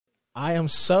I am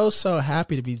so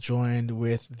happy to be joined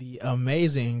with the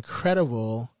amazing,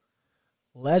 incredible,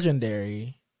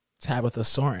 legendary Tabitha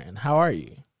Soren. How are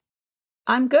you?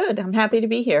 I'm good. I'm happy to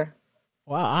be here.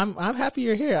 Wow, I'm happy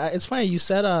you're here. It's funny you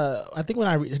said I think when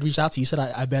had reached out to you, you said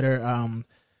I better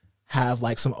have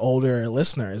like some older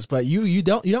listeners, but you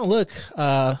don't look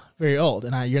very old,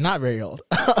 and you're not very old.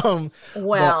 But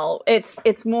Well,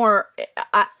 it's more.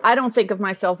 I don't think of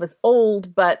myself as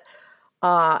old, but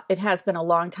it has been a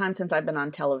long time since I've been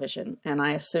on television, and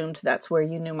I assumed that's where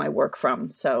you knew my work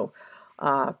from. So,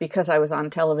 because I was on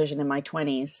television in my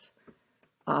 20s,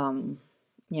 um,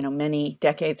 many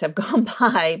decades have gone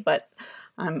by, but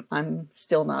I'm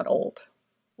still not old.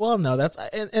 well, no, that's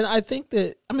and I think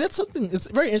that that's something. It's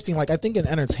very interesting. Like I think in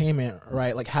entertainment,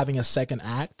 right? Like having a second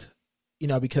act,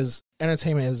 because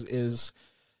entertainment is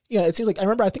it seems like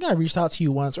I think I reached out to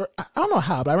you once, or I don't know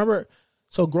how, but I remember.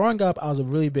 So growing up, I was a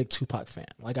really big Tupac fan.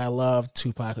 Like I loved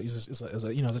Tupac as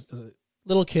a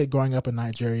little kid growing up in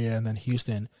Nigeria and then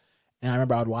Houston. And I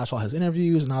remember I would watch all his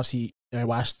interviews, and obviously I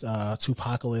watched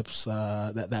Tupacalypse,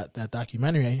 that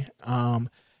documentary. And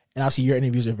obviously your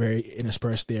interviews are very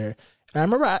interspersed there. And I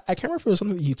remember I can't remember if it was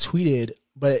something that you tweeted,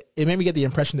 but it made me get the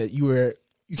impression that you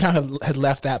kind of had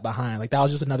left that behind. Like that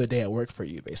was just another day at work for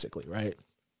you, basically, right?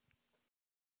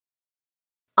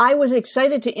 I was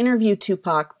excited to interview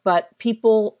Tupac, but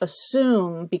people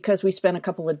assume because we spent a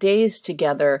couple of days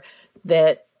together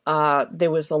that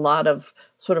there was a lot of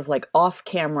sort of like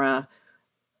off-camera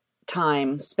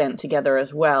time spent together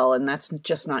as well, and that's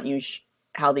just not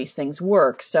how these things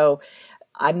work. So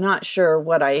I'm not sure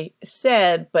what I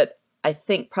said, but I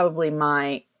think probably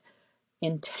my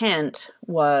intent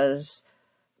was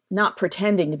not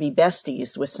pretending to be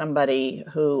besties with somebody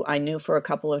who I knew for a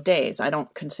couple of days. I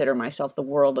don't consider myself the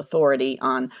world authority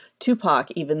on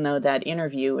Tupac, even though that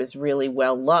interview is really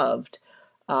well loved.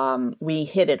 We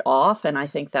hit it off, and I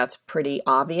think that's pretty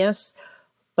obvious.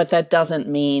 But that doesn't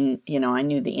mean, I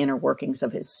knew the inner workings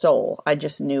of his soul. I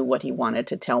just knew what he wanted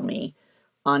to tell me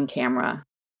on camera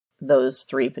those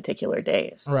 3 particular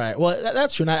days. Right. Well,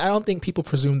 that's true. And I don't think people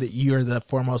presume that you're the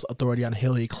foremost authority on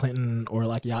Hillary Clinton or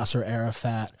like Yasser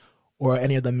Arafat or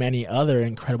any of the many other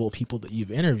incredible people that you've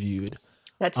interviewed.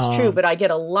 That's true, but I get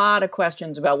a lot of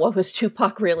questions about what was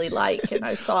Tupac really like, and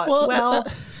I thought,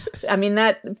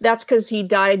 that's because he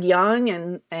died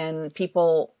young, and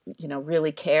people,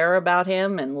 really care about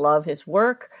him and love his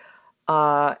work.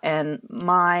 And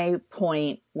my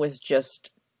point was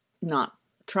just not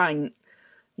trying,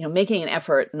 making an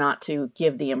effort not to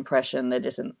give the impression that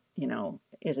isn't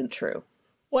true.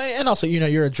 Well, and also,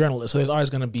 you're a journalist, so there's always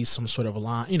going to be some sort of a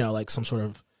line, like some sort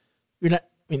of, you're not.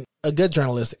 I mean, a good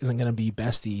journalist isn't going to be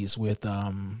besties with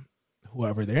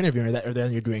whoever they're interviewing, or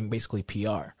then you're doing basically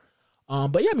PR.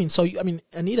 But yeah,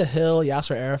 Anita Hill,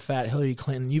 Yasser Arafat, Hillary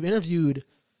Clinton, you've interviewed.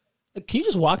 Can you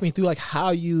just walk me through like how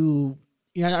you?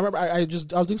 I remember I was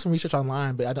doing some research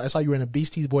online, but I saw you were in a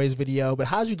Beastie Boys video. But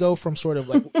how did you go from sort of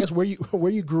like I guess where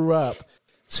you grew up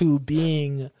to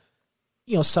being,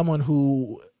 someone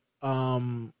who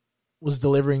was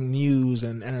delivering news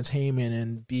and entertainment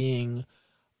and being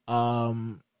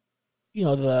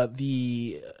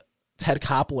the Ted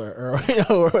Koppler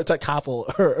or Ted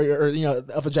Koppel or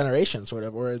of a generation sort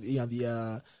of, or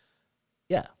yeah.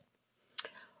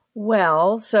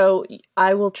 Well, so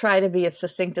I will try to be as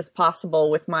succinct as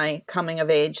possible with my coming of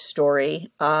age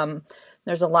story.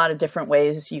 There's a lot of different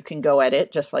ways you can go at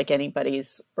it, just like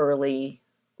anybody's early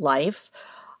life.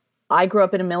 I grew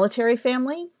up in a military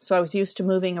family, so I was used to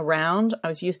moving around. I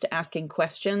was used to asking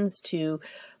questions to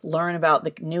learn about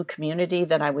the new community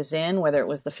that I was in, whether it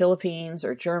was the Philippines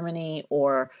or Germany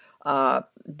or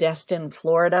Destin,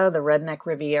 Florida, the Redneck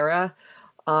Riviera.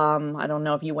 I don't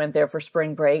know if you went there for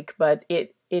spring break, but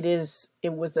it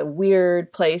was a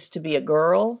weird place to be a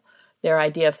girl. Their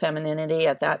idea of femininity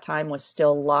at that time was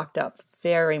still locked up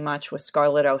very much with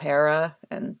Scarlett O'Hara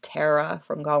and Tara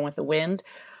from Gone with the Wind.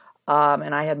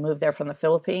 And I had moved there from the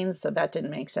Philippines, so that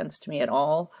didn't make sense to me at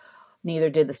all. Neither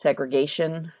did the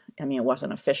segregation. I mean, it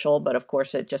wasn't official, but of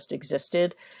course it just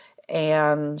existed.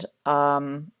 And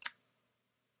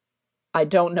I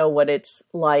don't know what it's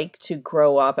like to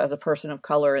grow up as a person of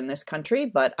color in this country,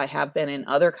 but I have been in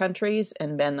other countries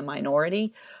and been the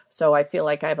minority. So I feel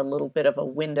like I have a little bit of a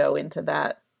window into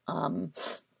that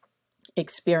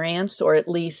experience, or at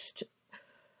least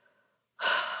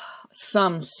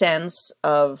some sense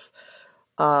of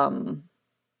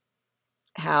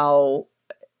how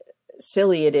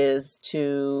silly it is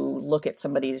to look at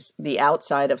the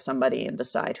outside of somebody and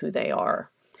decide who they are.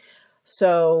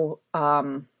 So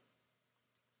I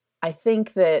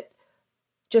think that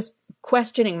just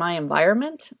questioning my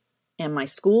environment and my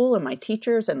school and my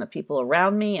teachers and the people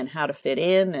around me and how to fit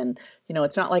in. And,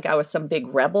 it's not like I was some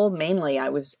big rebel. Mainly I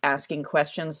was asking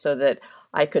questions so that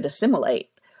I could assimilate.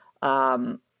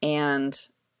 And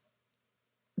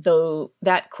though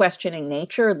that questioning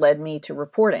nature led me to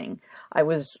reporting,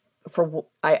 the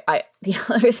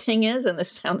other thing is, and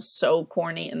this sounds so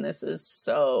corny and this is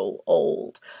so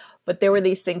old, but there were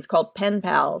these things called pen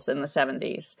pals in the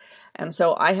 70s. And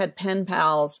so I had pen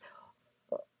pals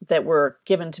that were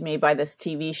given to me by this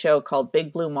TV show called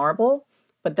Big Blue Marble.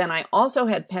 But then I also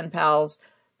had pen pals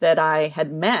that I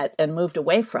had met and moved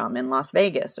away from in Las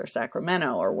Vegas or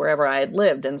Sacramento or wherever I had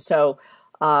lived. And so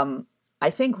I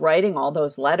think writing all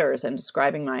those letters and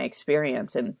describing my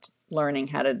experience and learning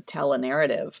how to tell a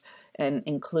narrative and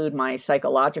include my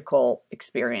psychological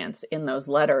experience in those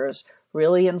letters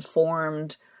really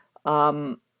informed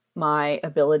my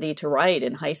ability to write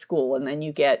in high school. And then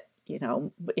you get,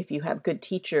 if you have good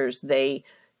teachers, they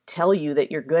tell you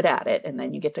that you're good at it, and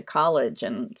then you get to college.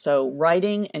 And so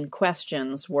writing and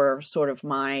questions were sort of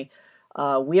my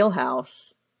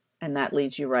wheelhouse, and that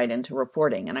leads you right into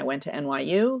reporting. And I went to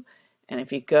NYU, and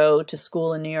if you go to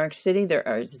school in New York City, there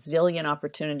are a zillion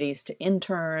opportunities to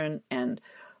intern and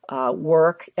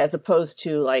work, as opposed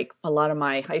to like a lot of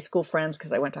my high school friends,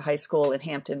 because I went to high school in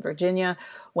Hampton, Virginia,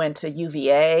 went to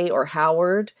UVA or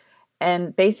Howard.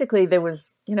 And basically there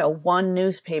was, one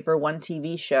newspaper, one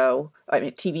TV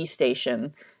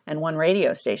station, and one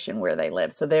radio station where they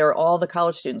lived. So all the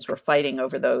college students were fighting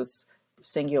over those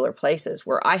singular places,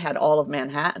 where I had all of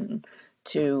Manhattan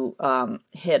to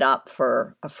hit up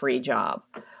for a free job.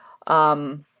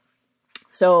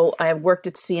 So I worked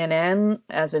at CNN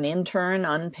as an intern,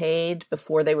 unpaid,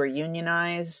 before they were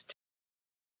unionized,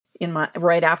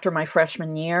 right after my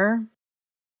freshman year.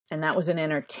 And that was an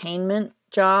entertainment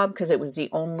job because it was the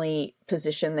only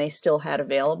position they still had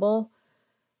available.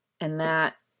 And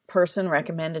that person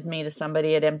recommended me to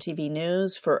somebody at MTV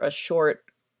News for a short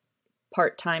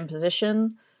part-time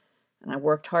position. And I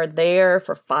worked hard there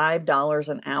for $5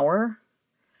 an hour.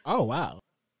 Oh, wow.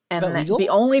 And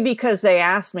only because they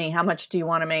asked me, how much do you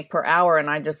want to make per hour? And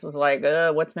I just was like,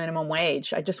 what's minimum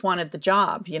wage? I just wanted the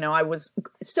job. I was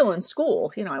still in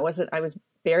school. I was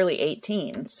barely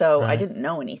 18, so right. I didn't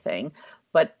know anything.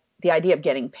 But the idea of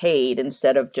getting paid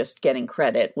instead of just getting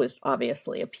credit was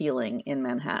obviously appealing in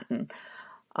Manhattan.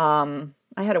 I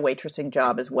had a waitressing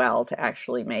job as well to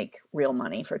actually make real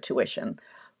money for tuition.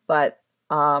 But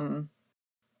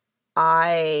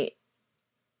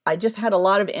I just had a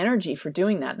lot of energy for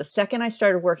doing that. The second I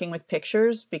started working with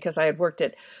pictures, because I had worked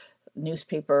at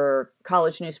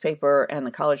college newspaper and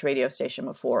the college radio station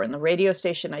before. And the radio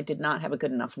station, I did not have a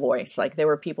good enough voice. Like, there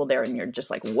were people there and you're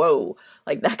just like, whoa,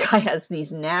 like that guy has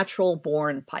these natural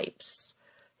born pipes.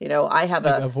 I have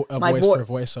like a voice for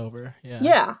voiceover.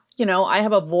 Yeah. Yeah. I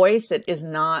have a voice that is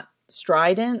not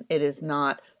strident. It is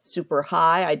not super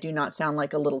high. I do not sound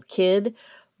like a little kid,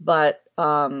 but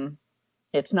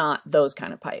it's not those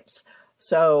kind of pipes.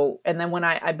 So, and then when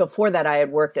before that, I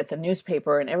had worked at the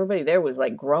newspaper, and everybody there was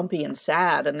like grumpy and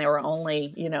sad, and they were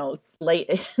only, late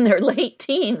in their late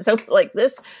teens. So like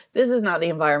this is not the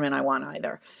environment I want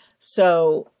either.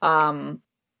 So,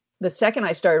 the second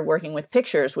I started working with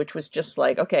pictures, which was just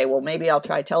like, okay, well, maybe I'll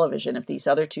try television if these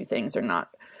other two things are not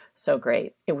so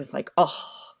great. It was like, oh,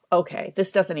 okay,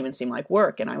 this doesn't even seem like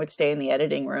work. And I would stay in the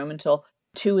editing room until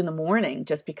 2 a.m.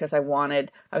 just because I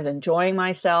was enjoying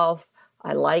myself.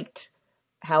 I liked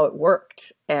how it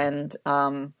worked. And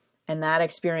that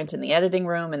experience in the editing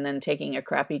room, and then taking a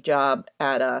crappy job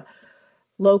at a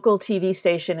local TV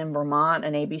station in Vermont,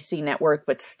 an ABC network,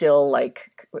 but still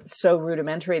like so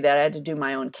rudimentary that I had to do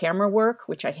my own camera work,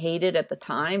 which I hated at the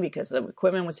time because the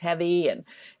equipment was heavy, and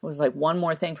it was like one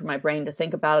more thing for my brain to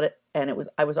think about it. And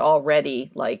I was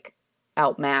already like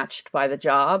outmatched by the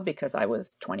job because I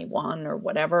was 21 or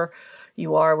whatever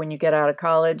you are when you get out of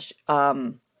college.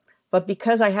 But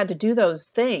because I had to do those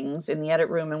things in the edit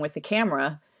room and with the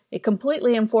camera, it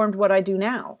completely informed what I do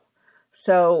now.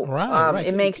 So right.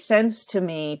 It makes sense to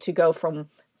me to go from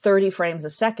 30 frames a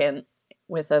second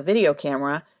with a video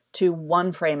camera to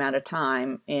 1 frame at a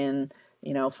time in,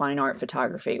 fine art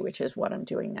photography, which is what I'm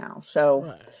doing now.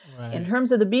 So right. In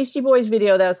terms of the Beastie Boys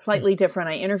video, that was slightly different.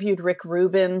 I interviewed Rick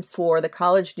Rubin for the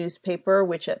college newspaper,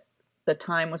 which at the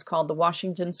time was called the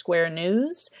Washington Square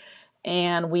News.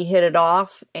 And we hit it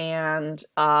off, and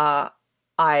I,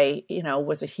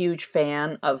 was a huge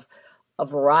fan of a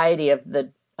variety of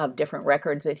different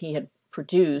records that he had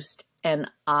produced.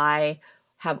 And I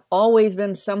have always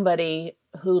been somebody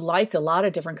who liked a lot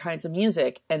of different kinds of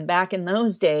music. And back in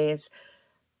those days,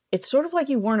 it's sort of like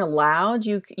you weren't allowed.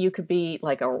 You could be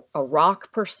like a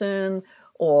rock person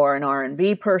or an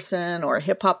R&B person or a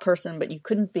hip hop person, but you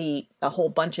couldn't be a whole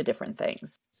bunch of different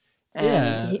things.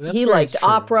 And he liked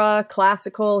opera,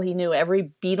 classical. He knew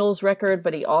every Beatles record,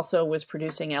 but he also was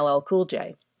producing LL Cool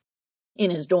J in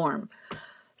his dorm.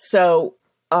 So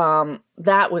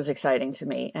that was exciting to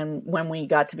me. And when we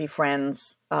got to be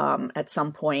friends at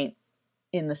some point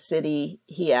in the city,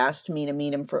 he asked me to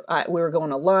meet him we were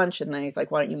going to lunch, and then he's like,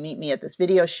 why don't you meet me at this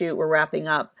video shoot we're wrapping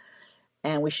up,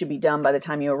 and we should be done by the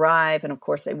time you arrive. And of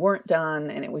course they weren't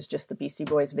done, and it was just the Beastie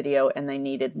Boys video, and they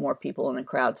needed more people in the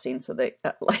crowd scene. So they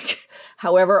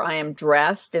however I am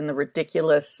dressed in the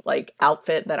ridiculous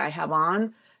outfit that I have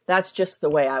on, that's just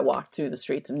the way I walked through the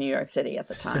streets of New York City at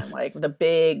the time. Like the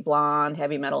big blonde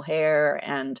heavy metal hair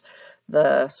and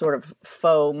the sort of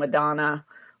faux Madonna,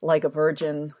 like a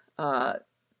virgin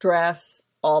dress,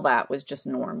 all that was just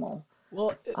normal.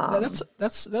 Well,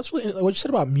 that's really, what you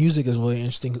said about music is really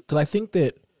interesting, because I think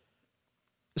that,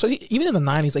 so even in the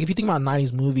 90s, if you think about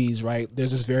 90s movies, right,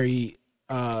 there's this very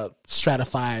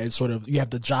stratified sort of, you have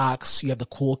the jocks, you have the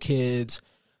cool kids,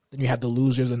 then you have the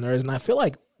losers and nerds, and I feel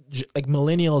like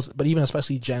millennials, but even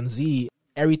especially Gen Z,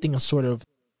 everything is sort of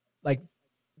like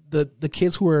the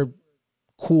kids who are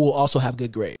cool also have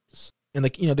good grades, and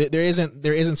there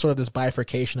isn't sort of this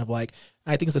bifurcation of I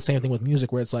think it's the same thing with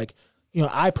music, where it's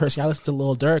I personally, I listen to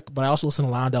Lil Durk, but I also listen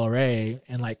to Lana Del Rey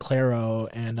and Clairo,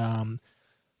 and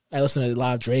I listen to a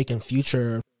lot of Drake and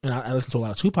Future, and I listen to a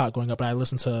lot of Tupac growing up, but I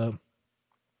listen to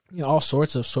all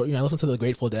sorts of I listen to the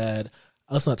Grateful Dead.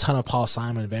 I listen to a ton of Paul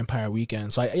Simon and Vampire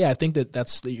Weekend. So I think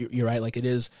you're right. It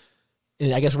is,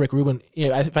 and I guess Rick Rubin.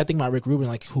 If I think about Rick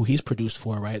Rubin, who he's produced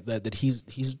for, right, that he's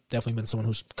definitely been someone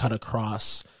who's cut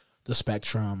across the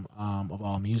spectrum of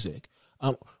all music.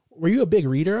 Were you a big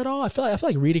reader at all? I feel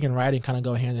like reading and writing kind of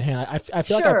go hand in hand. I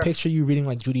feel like I picture you reading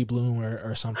Judy Blume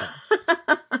or something.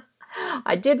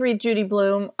 I did read Judy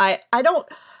Blume. I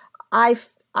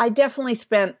definitely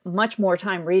spent much more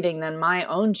time reading than my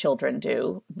own children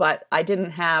do, but I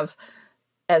didn't have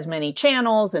as many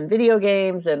channels and video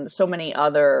games and so many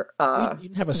other you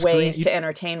didn't have ways to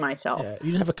entertain myself. Yeah,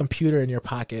 you didn't have a computer in your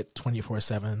pocket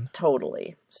 24/7.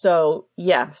 Totally. So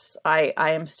yes, I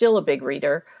am still a big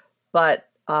reader, but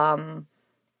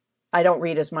I don't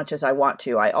read as much as I want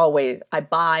to. I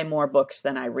buy more books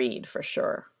than I read, for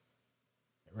sure.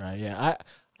 Right. Yeah.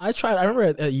 I tried. I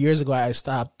remember years ago I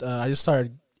stopped. I just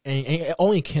started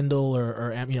only Kindle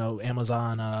or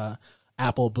Amazon,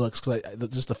 Apple books, because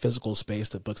just the physical space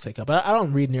that books take up. But I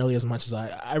don't read nearly as much as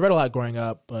I read a lot growing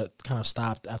up, but kind of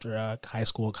stopped after high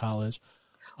school, college.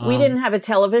 We didn't have a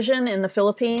television in the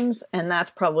Philippines, and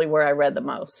that's probably where I read the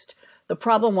most. The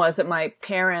problem was that my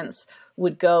parents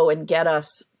would go and get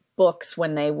us books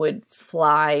when they would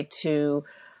fly to,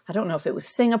 I don't know if it was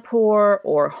Singapore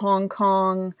or Hong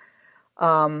Kong,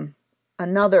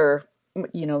 another,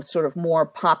 sort of more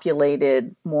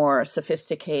populated, more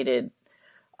sophisticated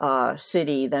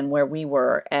city than where we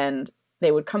were. And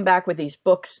they would come back with these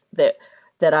books that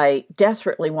I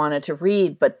desperately wanted to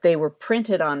read, but they were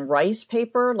printed on rice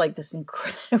paper, like this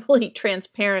incredibly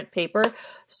transparent paper.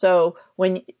 So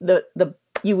when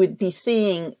you would be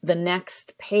seeing the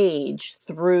next page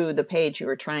through the page you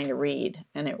were trying to read,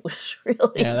 and it was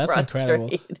really that's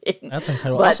frustrating. Incredible. That's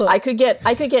incredible. But also, I could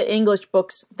get English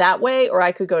books that way, or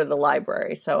I could go to the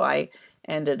library. So I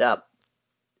ended up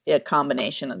a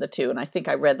combination of the two, and I think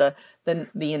I read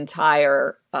the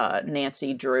entire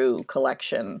Nancy Drew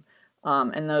collection.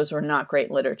 And those were not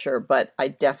great literature, but I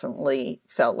definitely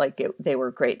felt like they were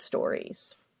great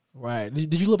stories. Right.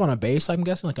 Did you live on a base, I'm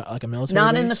guessing, like a military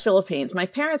Not base? in the Philippines. My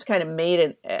parents kind of made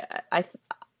it. I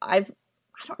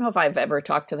don't know if I've ever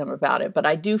talked to them about it, but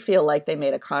I do feel like they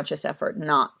made a conscious effort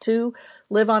not to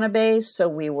live on a base. So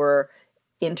we were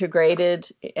integrated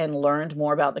and learned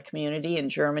more about the community. In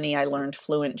Germany, I learned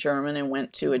fluent German and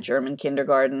went to a German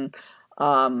kindergarten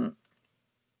as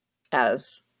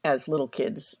little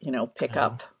kids, pick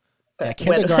up. Yeah,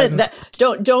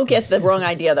 don't get the wrong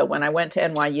idea though. When I went to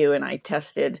NYU and I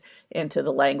tested into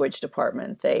the language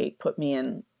department, they put me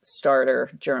in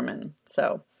starter German.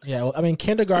 So yeah, well, I mean,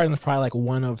 kindergarten is probably like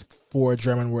one of 4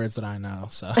 German words that I know.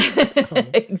 So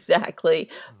exactly,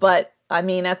 but I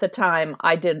mean, at the time,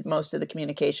 I did most of the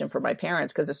communication for my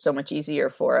parents because it's so much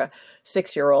easier for a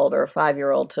 6-year-old or a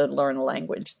 5-year-old to learn a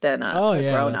language than a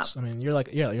grown up. I mean, you're like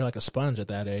a sponge at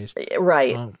that age,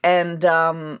 right? And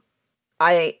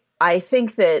I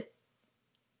think that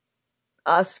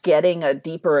us getting a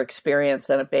deeper experience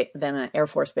than an Air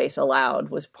Force base allowed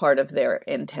was part of their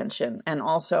intention. And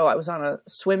also, I was on a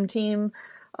swim team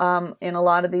in a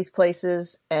lot of these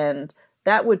places, and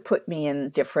that would put me in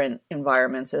different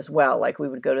environments as well. Like we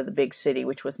would go to the big city,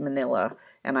 which was Manila,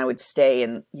 and I would stay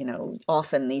in,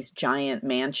 often these giant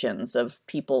mansions of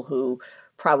people who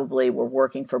probably were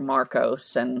working for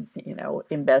Marcos and,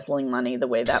 embezzling money the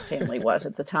way that family was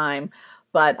at the time.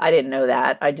 But I didn't know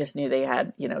that. I just knew they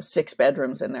had, 6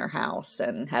 bedrooms in their house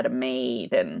and had a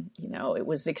maid. And, it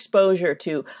was exposure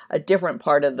to a different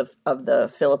part of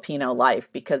the Filipino life,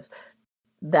 because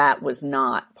that was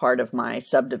not part of my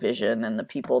subdivision. And the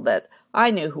people that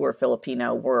I knew who were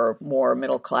Filipino were more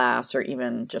middle class or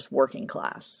even just working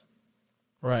class.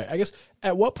 Right. I guess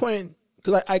at what point,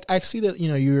 because I see that,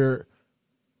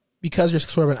 because you're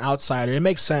sort of an outsider, it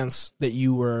makes sense that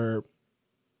you were,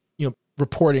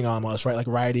 reporting almost, right? Like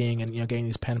writing and, getting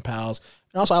these pen pals.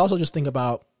 And also, I also just think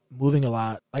about moving a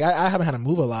lot. Like I haven't had to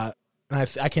move a lot. And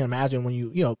I can't imagine when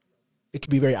it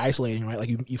can be very isolating, right? Like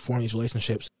you form these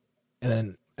relationships and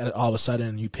then all of a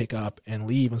sudden you pick up and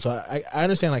leave. And so I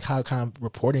understand like how kind of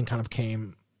reporting kind of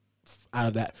came out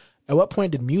of that. At what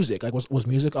point did music, like was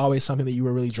music always something that you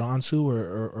were really drawn to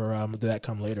or did that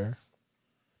come later?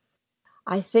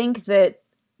 I think that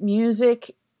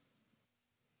music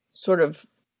sort of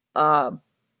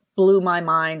blew my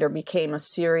mind or became a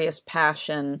serious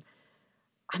passion.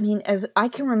 I mean, as I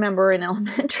can remember in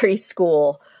elementary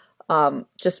school,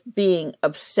 just being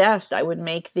obsessed. I would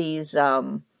make these,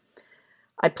 I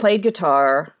played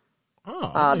guitar.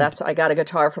 I got a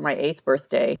guitar for my 8th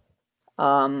birthday.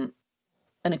 An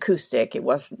acoustic. It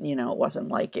wasn't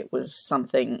like it was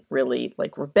something really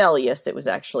like rebellious. It was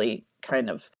actually kind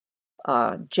of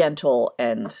gentle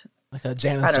and like a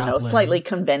Janis Joplin. Slightly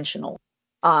conventional.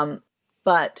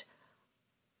 But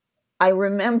I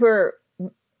remember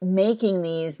making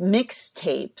these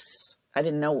mixtapes. I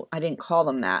didn't call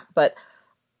them that, but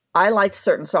I liked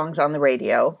certain songs on the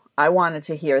radio. I wanted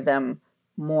to hear them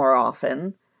more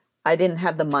often. I didn't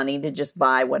have the money to just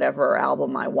buy whatever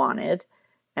album I wanted.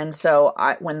 And so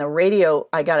I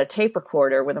got a tape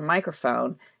recorder with a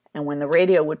microphone, and when the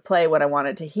radio would play what I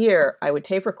wanted to hear, I would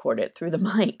tape record it through the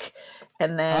mic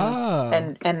and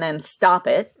then and then stop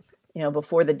it.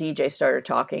 Before the DJ started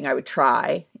talking, I would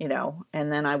try,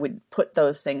 and then I would put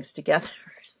those things together.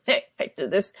 I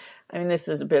did this. I mean, this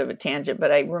is a bit of a tangent, but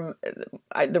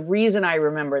the reason I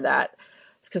remember that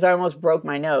is because I almost broke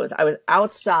my nose. I was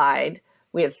outside.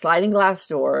 We had sliding glass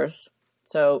doors.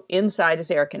 So inside is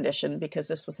air conditioned because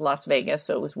this was Las Vegas.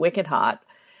 So it was wicked hot.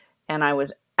 And I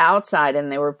was outside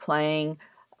and they were playing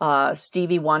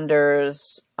Stevie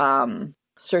Wonder's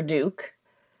Sir Duke.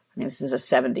 I mean, this is the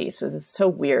 70s, so this is so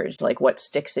weird, like what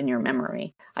sticks in your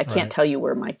memory. I can't tell you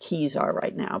where my keys are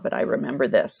right now, but I remember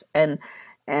this. And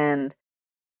I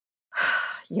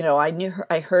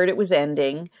heard it was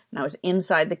ending, and I was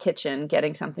inside the kitchen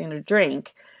getting something to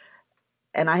drink,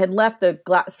 and I had left the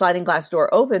sliding glass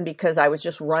door open because I was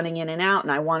just running in and out,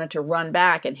 and I wanted to run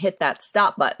back and hit that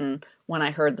stop button when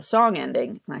I heard the song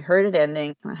ending. And I heard it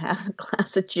ending, and I had a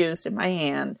glass of juice in my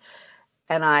hand.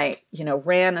 And I,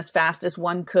 ran as fast as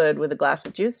one could with a glass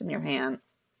of juice in your hand.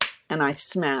 And I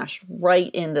smashed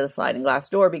right into the sliding glass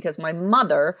door because my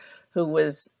mother, who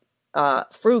was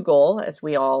frugal, as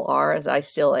we all are, as I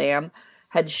still am,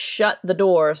 had shut the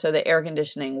door so the air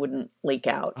conditioning wouldn't leak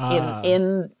out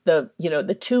in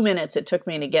the 2 minutes it took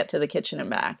me to get to the kitchen and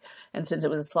back. And since it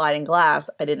was a sliding glass,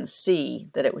 I didn't see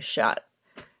that it was shut.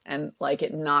 And like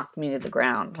it knocked me to the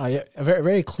ground. Oh yeah, a very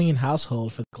very clean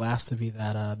household for the glass to be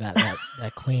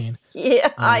that clean.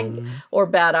 Yeah, or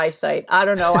bad eyesight. I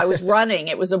don't know. I was running.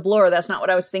 It was a blur. That's not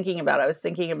what I was thinking about. I was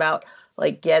thinking about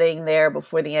like getting there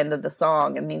before the end of the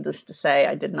song. And needless to say,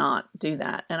 I did not do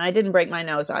that. And I didn't break my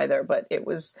nose either, but it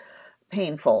was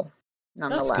painful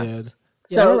nonetheless.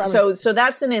 That's good. So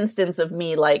that's an instance of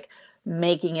me like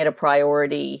making it a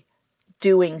priority,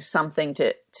 doing something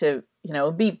to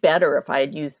it'd be better if I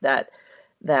had used that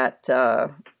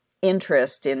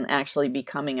interest in actually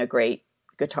becoming a great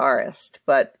guitarist.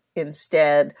 But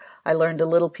instead, I learned a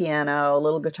little piano, a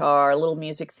little guitar, a little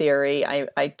music theory.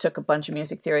 I took a bunch of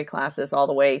music theory classes all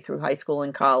the way through high school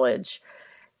and college.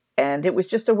 And it was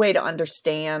just a way to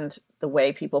understand the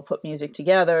way people put music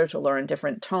together, to learn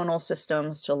different tonal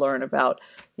systems, to learn about,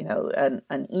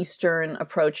 an Eastern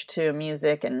approach to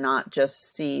music and not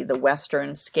just see the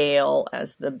Western scale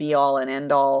as the be all and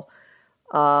end all.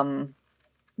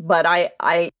 But I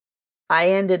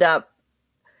ended up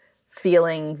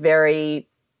feeling very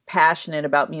passionate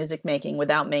about music making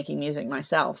without making music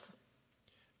myself.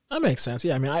 That makes sense.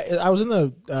 Yeah, I mean, I was in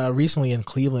the recently in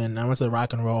Cleveland. I went to the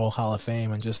Rock and Roll Hall of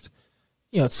Fame and just,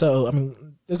 so I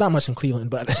mean, there's not much in Cleveland,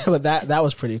 but that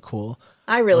was pretty cool.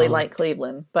 I really like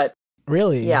Cleveland, but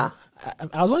really, yeah,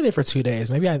 I was only there for 2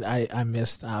 days. Maybe I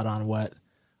missed out on what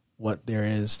what there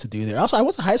is to do there. Also, I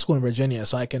went to high school in Virginia,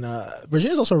 so I can.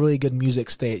 Virginia's also a really good music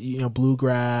state. You know,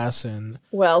 bluegrass and.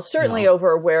 Well, certainly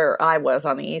over where I was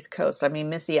on the East Coast. I mean,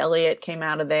 Missy Elliott came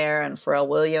out of there, and Pharrell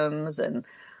Williams, and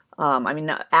I mean,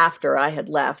 after I had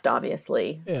left,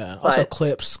 obviously. Yeah. Also,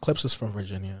 Clips is from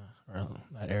Virginia, or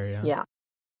that area. Yeah.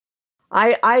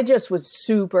 I just was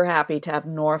super happy to have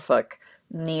Norfolk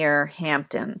near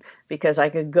Hampton because I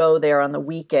could go there on the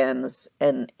weekends,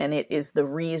 and it is the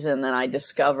reason that I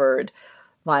discovered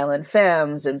Violent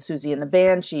Femmes and Susie and the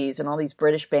Banshees and all these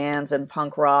British bands and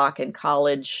punk rock and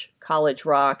college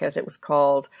rock, as it was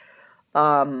called,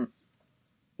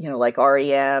 like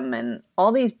REM and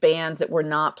all these bands that were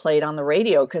not played on the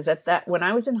radio, because when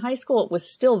I was in high school, it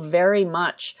was still very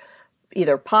much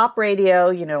either pop radio,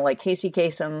 like Casey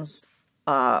Kasem's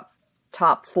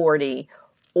Top 40,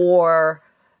 or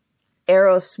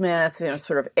Aerosmith,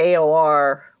 sort of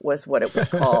AOR was what it was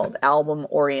called,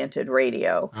 album-oriented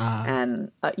radio.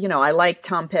 And, I liked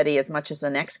Tom Petty as much as the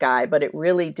next guy, but it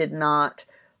really did not,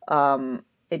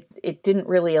 it didn't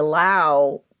really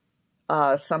allow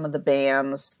some of the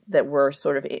bands that were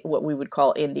sort of what we would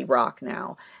call indie rock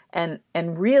now. And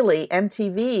really,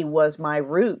 MTV was my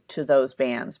route to those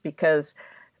bands because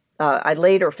I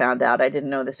later found out, I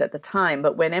didn't know this at the time,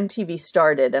 but when MTV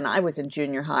started, and I was in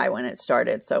junior high when it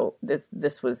started, so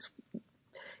this was,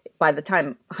 by the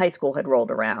time high school had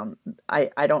rolled around,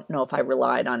 I don't know if I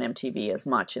relied on MTV as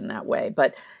much in that way,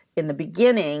 but in the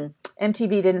beginning,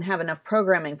 MTV didn't have enough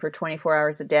programming for 24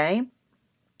 hours a day,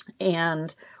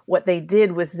 and what they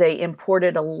did was they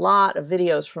imported a lot of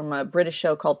videos from a British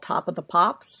show called Top of the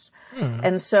Pops.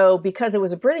 And so because it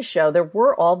was a British show, there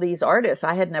were all these artists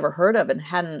I had never heard of and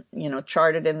hadn't,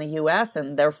 charted in the US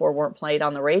and therefore weren't played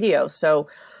on the radio. So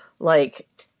like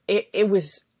it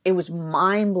was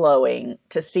mind blowing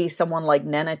to see someone like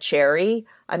Nena Cherry.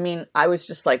 I mean, I was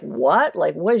just like, what?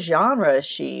 Like, what genre is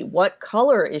she? What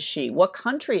color is she? What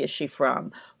country is she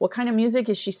from? What kind of music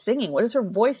is she singing? What does her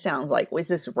voice sound like? Is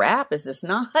this rap? Is this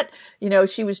not?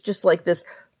 She was just like this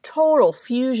total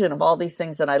fusion of all these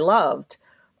things that I loved.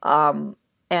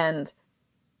 And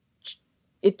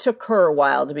it took her a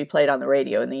while to be played on the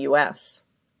radio in the US.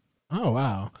 Oh,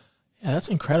 wow. Yeah, that's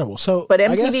incredible. But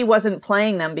MTV wasn't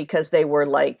playing them because they were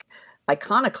like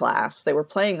iconoclasts. They were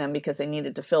playing them because they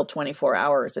needed to fill 24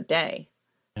 hours a day.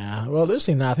 Yeah. Well, there's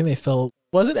now, I think they fill,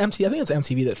 was it MTV? I think it's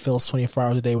MTV that fills 24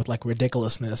 hours a day with like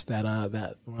ridiculousness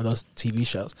that one of those TV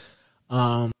shows.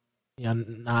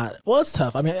 It's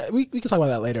tough. I mean, we can talk about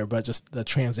that later, but just the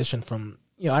transition from,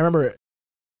 I remember,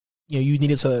 you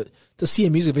needed to see a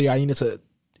music video.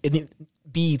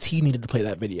 BET needed to play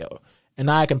that video, and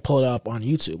now I can pull it up on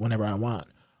YouTube whenever I want.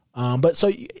 But so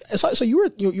you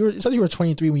were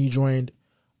 23 when you joined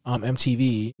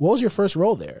MTV. What was your first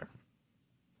role there?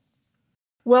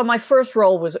 Well, my first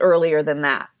role was earlier than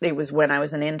that. It was when I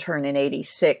was an intern in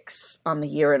 '86 on The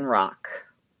Year in Rock.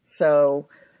 So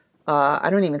I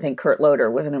don't even think Kurt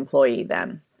Loder was an employee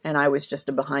then, and I was just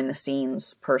a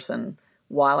behind-the-scenes person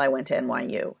while I went to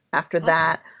NYU. After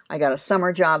that, I got a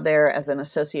summer job there as an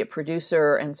associate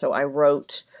producer, and so I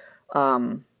wrote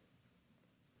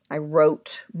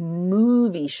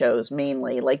movie shows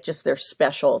mainly, like just their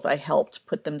specials. I helped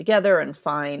put them together and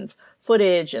find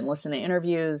footage and listen to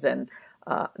interviews and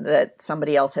that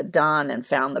somebody else had done and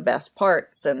found the best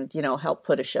parts and, help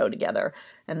put a show together.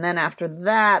 And then after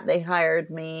that, they hired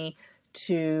me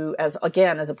as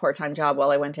a part-time job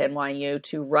while I went to NYU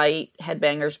to write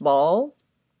Headbangers Ball.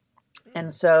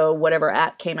 And so whatever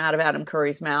came out of Adam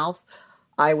Curry's mouth,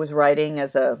 I was writing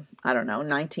as a,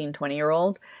 19,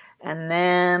 20-year-old. And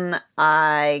then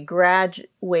I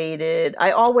graduated.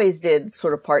 I always did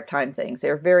sort of part-time things. They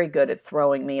were very good at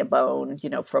throwing me a bone,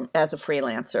 as a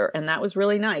freelancer. And that was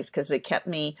really nice because it kept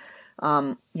me,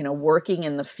 working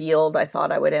in the field I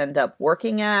thought I would end up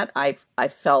working at. I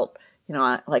felt,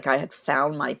 like I had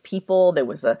found my people. There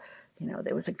was a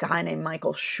guy named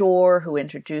Michael Shore who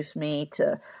introduced me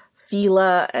to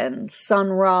Fila and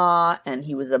Sun Ra, and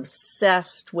he was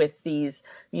obsessed with these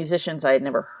musicians I had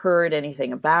never heard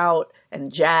anything about, and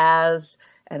jazz.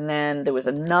 And then there was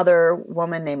another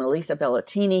woman named Elisa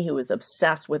Bellatini who was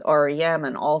obsessed with REM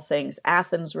and all things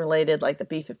Athens related, like the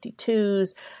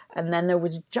B-52s. And then there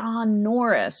was John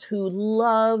Norris, who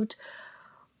loved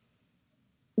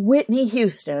Whitney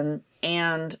Houston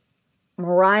and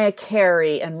Mariah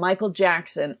Carey and Michael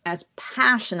Jackson as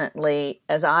passionately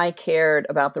as I cared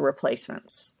about the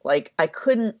Replacements. Like, I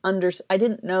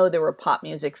didn't know there were pop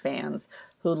music fans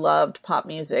who loved pop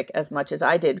music as much as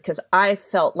I did, because I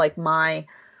felt like my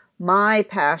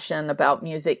passion about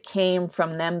music came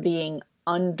from them being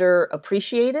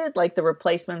underappreciated, like the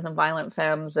Replacements and Violent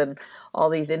Femmes and all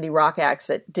these indie rock acts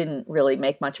that didn't really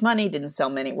make much money, didn't sell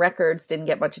many records, didn't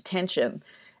get much attention.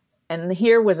 And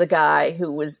here was a guy who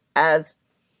was as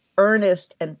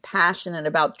earnest and passionate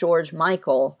about George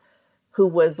Michael, who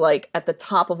was like at the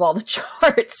top of all the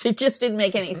charts. It just didn't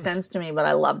make any sense to me, but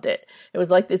I loved it. It was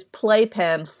like this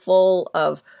playpen full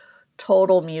of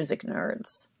total music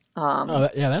nerds.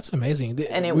 Yeah, that's amazing.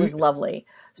 And it was lovely.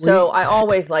 So I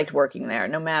always liked working there,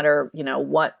 no matter,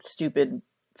 what stupid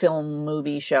film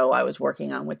movie show I was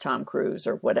working on with Tom Cruise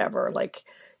or whatever. Like,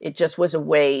 it just was a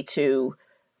way to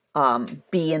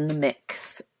be in the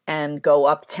mix and go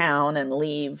uptown and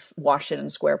leave Washington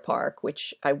Square Park,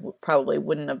 which I probably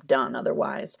wouldn't have done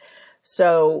otherwise.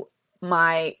 So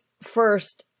my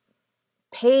first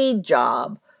paid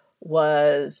job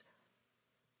was,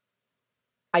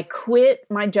 I quit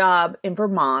my job in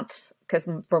Vermont because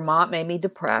Vermont made me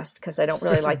depressed because I don't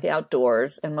really like the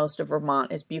outdoors. And most of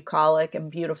Vermont is bucolic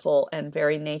and beautiful and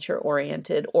very nature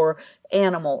oriented or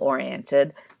animal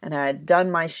oriented. And I had done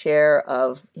my share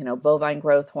of, bovine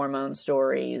growth hormone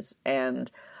stories and,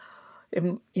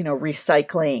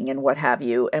 recycling and what have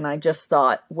you. And I just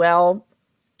thought, well,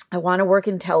 I want to work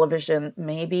in television.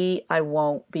 Maybe I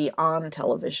won't be on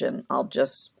television. I'll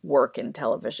just work in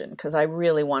television because I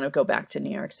really want to go back to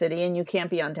New York City. And you can't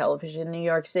be on television in New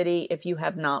York City if you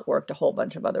have not worked a whole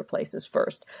bunch of other places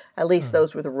first. At least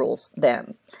those were the rules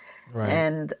then. Right.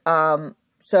 And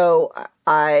so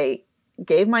I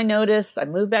gave my notice. I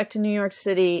moved back to New York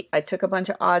City. I took a bunch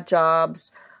of odd jobs.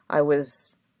 I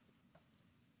was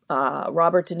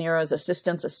Robert De Niro's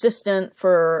assistant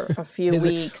for a few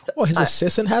weeks. His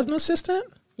assistant has an assistant?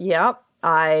 Yep.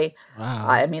 Wow.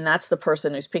 I mean, that's the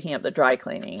person who's picking up the dry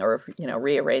cleaning or,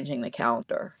 rearranging the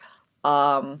calendar.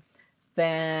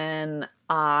 Then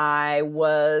I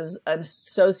was an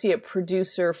associate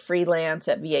producer freelance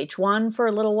at VH1 for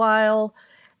a little while.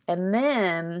 And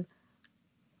then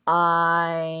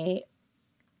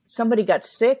somebody got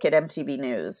sick at MTV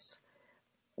News,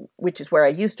 which is where I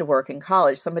used to work in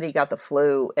college. Somebody got the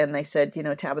flu and they said,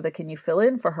 Tabitha, can you fill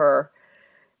in for her?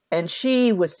 And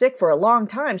she was sick for a long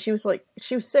time. She was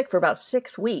sick for about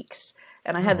 6 weeks.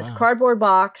 And I had this cardboard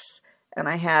box and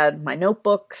I had my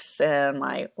notebooks and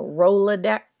my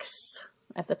Rolodex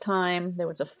at the time. There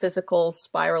was a physical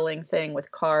spiraling thing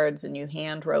with cards and you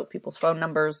hand wrote people's phone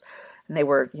numbers. And they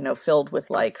were, filled with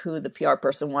like who the PR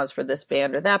person was for this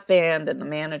band or that band and the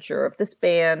manager of this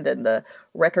band and the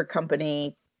record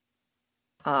company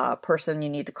person you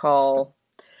need to call.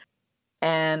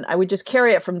 And I would just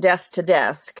carry it from desk to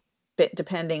desk,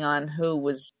 depending on who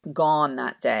was gone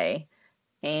that day.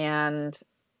 And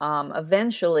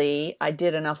eventually I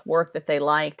did enough work that they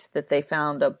liked that they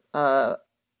found a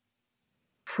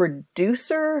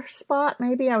producer spot.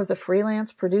 Maybe I was a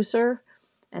freelance producer.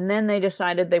 And then they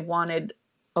decided they wanted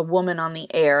a woman on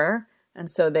the air. And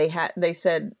so they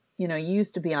said, you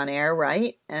used to be on air,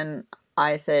 right? And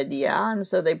I said, yeah. And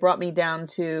so they brought me down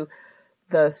to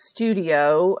the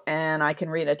studio and I can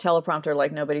read a teleprompter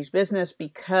like nobody's business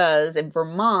because in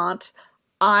Vermont,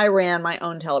 I ran my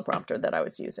own teleprompter that I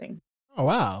was using. Oh,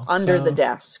 wow. Under the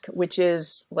desk, which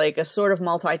is like a sort of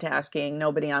multitasking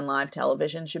nobody on live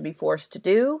television should be forced to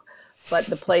do. But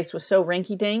the place was so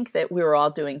rinky-dink that we were all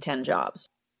doing 10 jobs.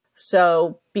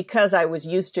 So because I was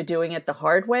used to doing it the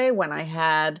hard way, when I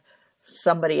had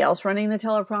somebody else running the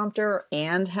teleprompter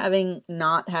and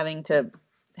not having to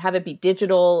have it be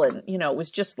digital and, it was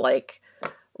just like,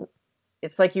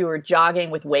 it's like you were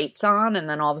jogging with weights on and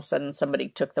then all of a sudden somebody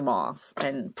took them off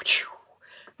and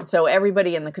so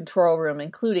everybody in the control room,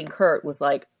 including Kurt, was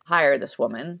like, hire this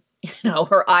woman.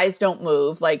 Her eyes don't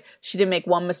move. Like she didn't make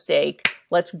one mistake.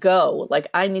 Let's go. Like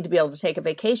I need to be able to take a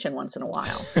vacation once in a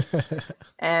while.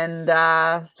 And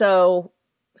so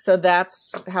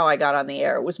that's how I got on the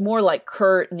air. It was more like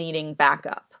Kurt needing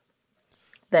backup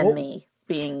than me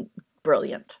being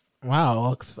brilliant.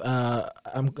 Wow.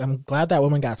 I'm glad that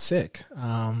woman got sick.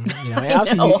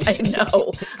 I know.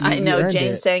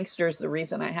 Jane Sangster's the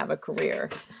reason I have a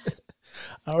career.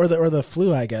 or the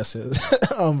flu, I guess is.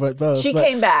 But both. She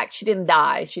came back. She didn't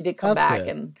die. She did come back, good.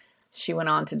 And she went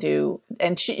on to do.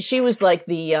 And she was like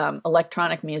the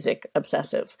electronic music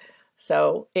obsessive.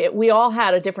 So we all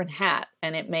had a different hat,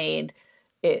 and it made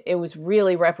it was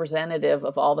really representative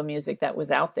of all the music that was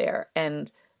out there.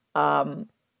 And I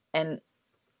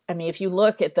mean, if you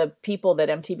look at the people that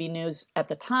MTV News at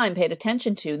the time paid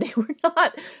attention to, they were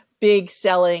not big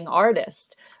selling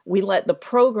artists. We let the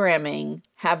programming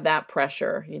have that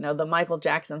pressure. The Michael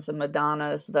Jacksons, the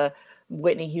Madonnas, the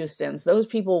Whitney Houstons, those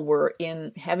people were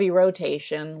in heavy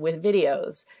rotation with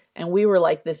videos. And we were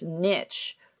like this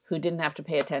niche who didn't have to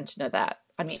pay attention to that.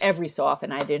 I mean, every so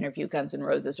often I'd interview Guns N'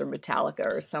 Roses or Metallica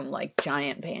or some like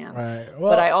giant band. Right.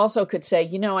 Well, but I also could say,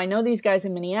 I know these guys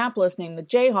in Minneapolis named the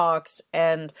Jayhawks,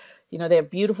 and, they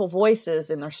have beautiful voices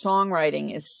and their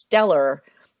songwriting is stellar.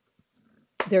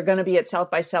 They're going to be at South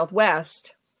by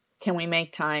Southwest. Can we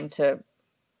make time to,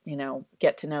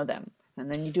 get to know them?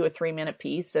 And then you do a 3-minute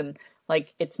piece, and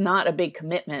like, it's not a big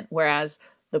commitment. Whereas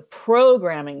the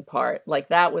programming part, like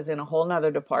that was in a whole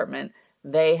nother department.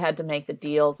 They had to make the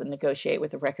deals and negotiate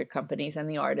with the record companies and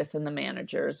the artists and the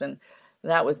managers. And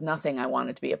that was nothing I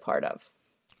wanted to be a part of.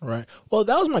 Right. Well,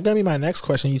 that was going to be my next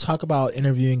question. You talk about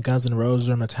interviewing Guns N' Roses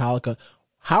or Metallica.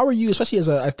 How are you, especially as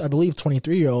a, I believe,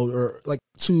 23-year-old, or like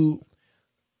to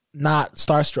not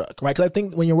starstruck, right? Because I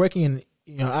think when you're working in,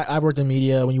 I've worked in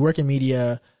media. When you work in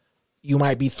media, you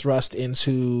might be thrust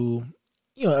into,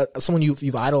 someone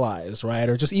you've idolized, right?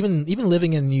 Or just even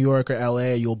living in New York or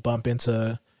LA, you'll bump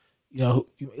into,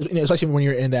 especially when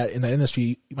you're in that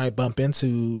industry, you might bump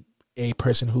into a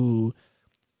person who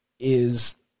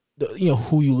is,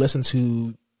 who you listen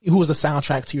to, who was the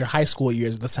soundtrack to your high school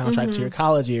years, the soundtrack to your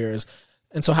college years.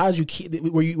 And so, how did you keep?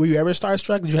 Were you ever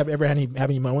starstruck? Did you ever have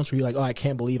any moments where you're like, oh, I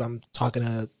can't believe I'm talking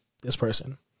to this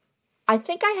person? I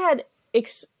think I had.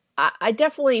 I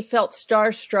definitely felt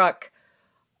starstruck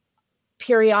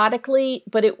periodically,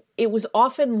 but it was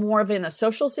often more of in a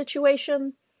social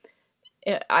situation.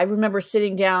 I remember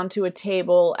sitting down to a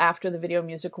table after the Video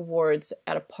Music Awards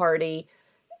at a party,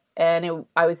 and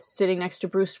I was sitting next to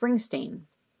Bruce Springsteen.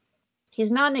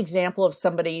 He's not an example of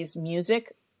somebody's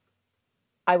music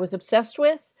I was obsessed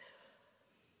with,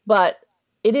 but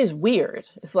it is weird.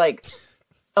 It's like,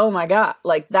 oh my God,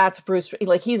 like that's Bruce,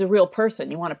 like he's a real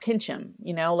person. You want to pinch him,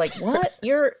 like what?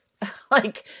 You're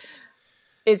like,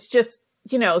 it's just,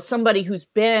 somebody who's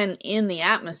been in the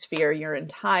atmosphere your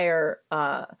entire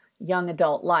young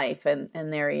adult life, and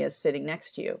there he is sitting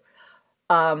next to you,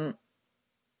 and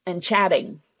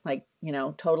chatting, like,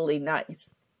 totally nice.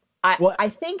 I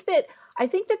think that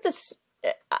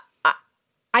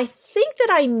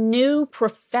I knew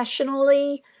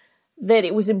professionally that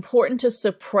it was important to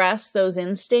suppress those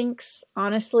instincts.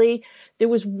 Honestly, there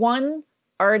was one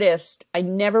artist I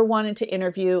never wanted to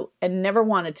interview and never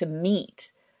wanted to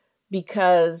meet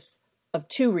because of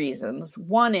 2 reasons.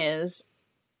 One is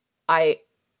I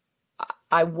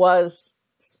was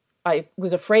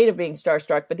afraid of being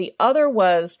starstruck, but the other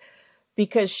was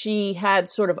because she had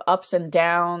sort of ups and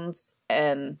downs,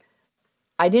 and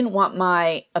I didn't want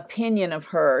my opinion of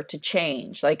her to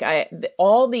change. Like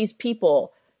all these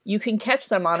people, you can catch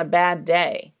them on a bad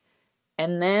day,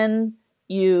 and then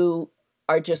you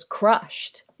are just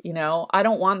crushed. I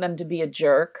don't want them to be a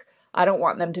jerk. I don't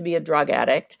want them to be a drug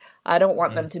addict. I don't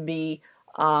want them to be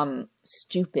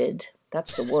stupid.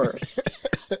 That's the worst.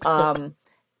 And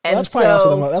that's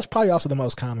probably also the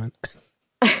most common.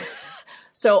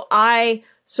 So I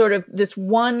sort of, this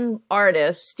one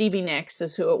artist, Stevie Nicks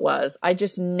is who it was. I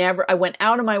went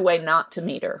out of my way not to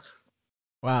meet her.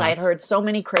 Wow. I had heard so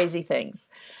many crazy things.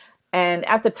 And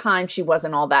at the time, she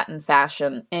wasn't all that in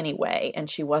fashion anyway, and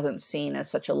she wasn't seen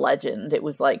as such a legend. It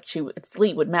was like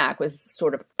Fleetwood Mac was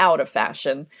sort of out of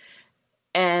fashion.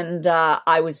 And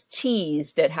I was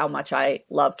teased at how much I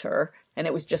loved her. And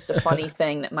it was just a funny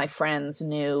thing that my friends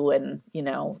knew, and,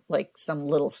 like some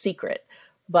little secret.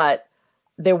 But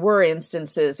there were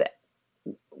instances,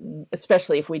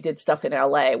 especially if we did stuff in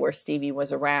LA where Stevie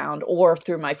was around, or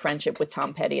through my friendship with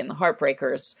Tom Petty and the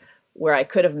Heartbreakers, where I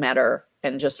could have met her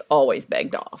and just always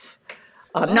begged off.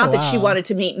 Not that she wanted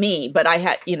to meet me, but I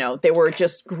had, there were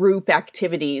just group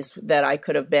activities that I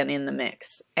could have been in the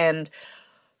mix. And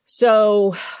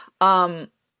so, I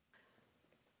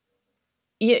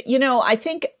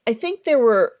think there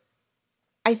were,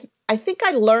 I think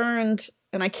I learned,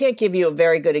 and I can't give you a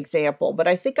very good example, but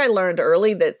I think I learned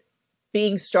early that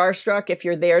being starstruck, if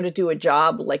you're there to do a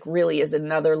job, like really is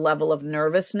another level of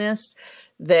nervousness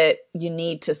that you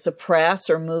need to suppress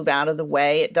or move out of the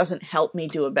way. It doesn't help me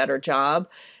do a better job.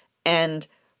 And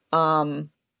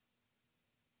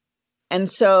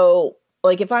so,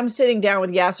 like, if I'm sitting down with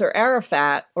Yasser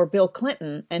Arafat or Bill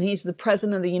Clinton, and he's the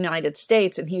president of the United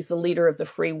States and he's the leader of the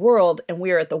free world, and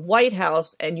we're at the White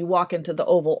House, and you walk into the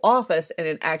Oval Office and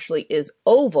it actually is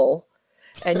oval,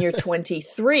 and you're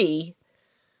 23,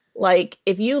 like,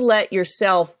 if you let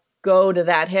yourself go to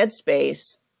that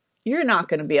headspace, you're not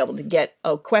going to be able to get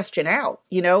a question out,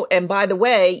 And by the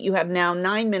way, you have now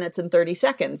 9 minutes and 30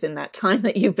 seconds in that time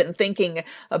that you've been thinking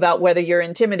about whether you're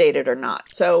intimidated or not.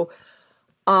 So,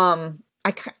 I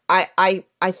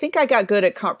think I got good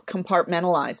at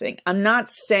compartmentalizing. I'm not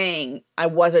saying I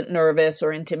wasn't nervous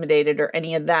or intimidated or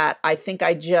any of that. I think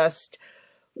I just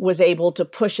was able to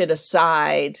push it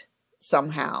aside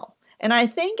somehow. And I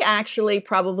think actually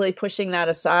probably pushing that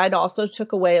aside also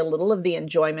took away a little of the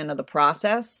enjoyment of the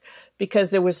process,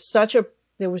 because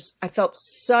I felt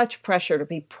such pressure to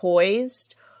be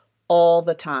poised all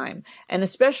the time. And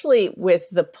especially with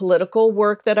the political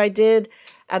work that I did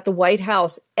at the White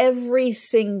House, every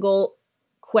single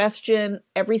question,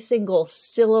 every single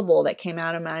syllable that came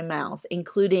out of my mouth,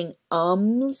 including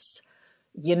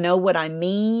you know what I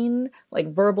mean,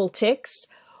 like verbal tics,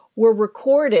 were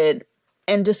recorded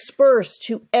and dispersed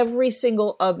to every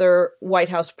single other White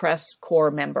House press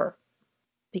corps member,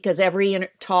 because every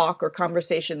talk or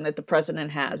conversation that the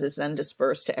president has is then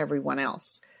dispersed to everyone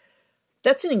else.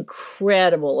 That's an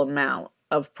incredible amount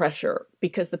of pressure,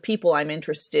 because the people I'm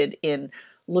interested in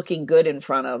looking good in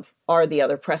front of are the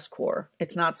other press corps.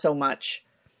 It's not so much,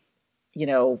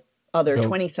 other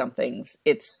 20-somethings.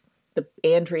 It's the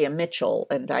Andrea Mitchell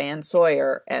and Diane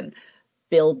Sawyer and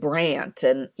Bill Brandt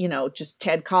and, just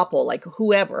Ted Koppel, like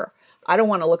whoever. I don't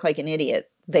want to look like an idiot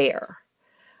there.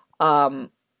 Wow.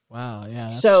 Yeah.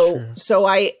 That's true. So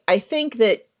I think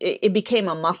that it became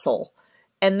a muscle.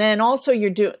 And then also you're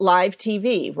doing live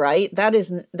TV, right?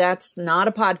 That's not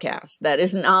a podcast. That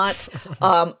is not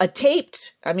a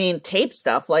taped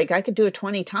stuff. Like I could do it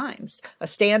 20 times. A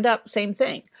stand-up, same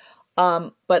thing.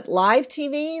 But live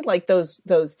TV, like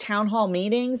those town hall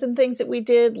meetings and things that we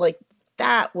did, like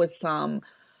that was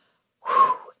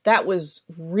that was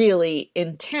really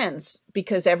intense,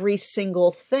 because every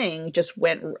single thing just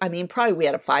went, probably we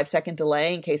had a 5-second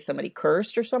delay in case somebody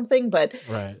cursed or something, but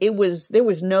right. there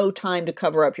was no time to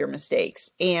cover up your mistakes.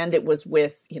 And it was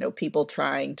with, people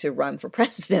trying to run for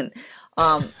president.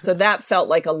 So that felt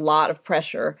like a lot of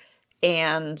pressure.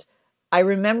 And I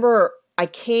remember I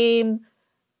came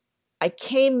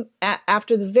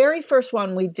after the very first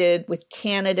one we did with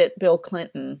candidate Bill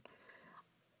Clinton.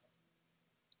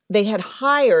 They had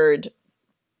hired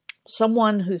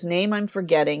someone whose name I'm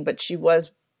forgetting, but she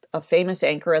was a famous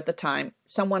anchor at the time,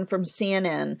 someone from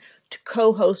CNN, to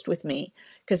co-host with me,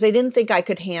 because they didn't think I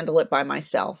could handle it by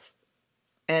myself.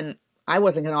 And I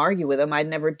wasn't going to argue with them. I'd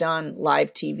never done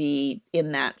live TV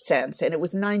in that sense. And it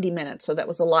was 90 minutes. So that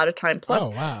was a lot of time. Plus,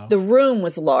 the room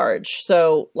was large.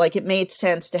 So like it made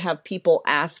sense to have people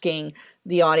asking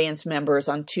the audience members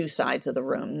on two sides of the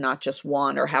room, not just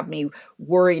one, or have me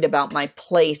worried about my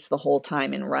place the whole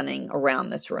time in running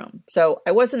around this room. So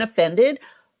I wasn't offended,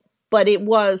 but it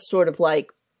was sort of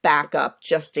like backup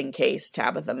just in case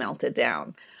Tabitha melted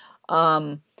down.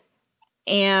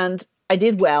 And I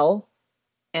did well.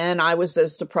 And I was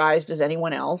as surprised as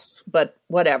anyone else, but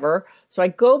whatever. So I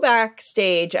go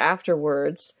backstage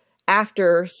afterwards,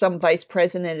 after some vice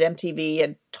president at MTV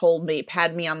had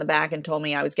pat me on the back and told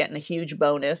me I was getting a huge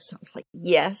bonus. I was like,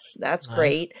 yes, that's nice.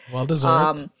 Great. Well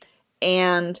deserved.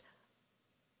 And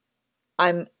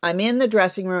I'm in the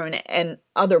dressing room, and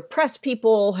other press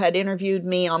people had interviewed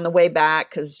me on the way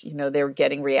back because, they were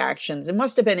getting reactions. It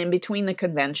must have been in between the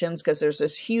conventions, because there's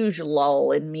this huge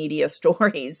lull in media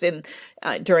stories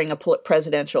during a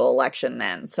presidential election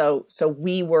then. So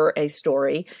we were a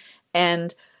story,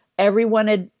 and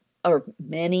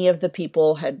many of the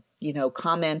people had,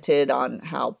 commented on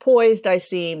how poised I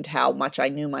seemed, how much I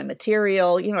knew my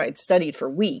material. I'd studied for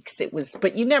weeks.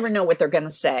 But you never know what they're going to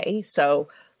say. So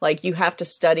like you have to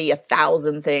study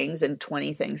 1,000 things and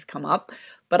 20 things come up.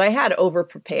 But I had over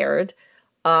prepared.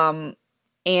 And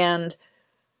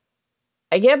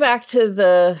I get back to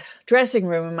the dressing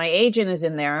room, and my agent is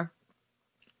in there,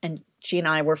 and she and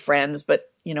I were friends,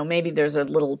 but maybe there's a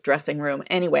little dressing room.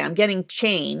 Anyway, I'm getting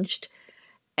changed,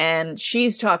 and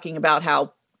she's talking about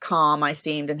how calm I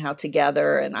seemed and how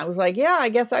together. And I was like, yeah, I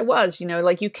guess I was,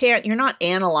 like you're not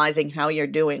analyzing how you're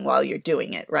doing while you're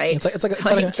doing it. Right. It's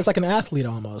like an athlete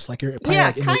almost, like you're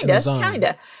playing in the zone.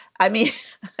 Kinda.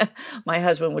 My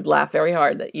husband would laugh very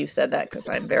hard that you said that, because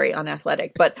I'm very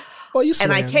unathletic, but, well, you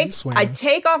swing, I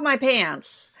take off my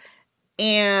pants,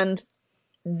 and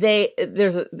they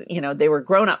were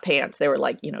grown-up pants. They were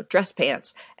like, dress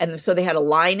pants. And so they had a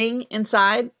lining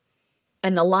inside,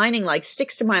 and the lining like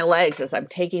sticks to my legs as I'm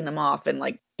taking them off and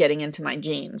like getting into my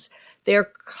jeans.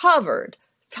 They're covered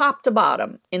top to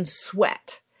bottom in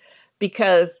sweat,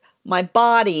 because my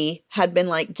body had been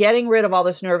like getting rid of all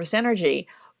this nervous energy.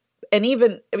 And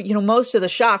even, most of the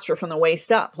shots were from the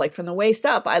waist up. Like from the waist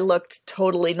up, I looked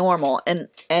totally normal.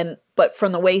 But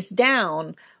from the waist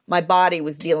down, my body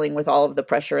was dealing with all of the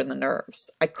pressure and the nerves.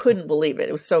 I couldn't believe it.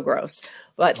 It was so gross.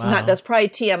 But that's probably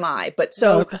TMI. But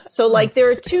so like there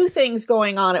are two things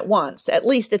going on at once, at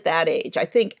least at that age. I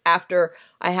think after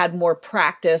I had more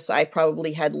practice, I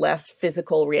probably had less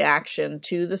physical reaction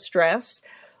to the stress.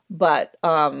 But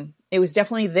it was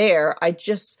definitely there. I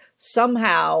just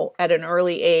somehow at an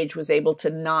early age was able to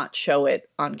not show it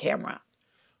on camera.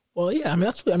 Well, yeah, I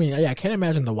mean, I can't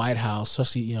imagine the White House,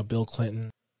 especially, Bill Clinton.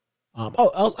 I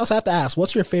also have to ask,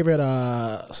 what's your favorite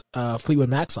Fleetwood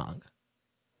Mac song?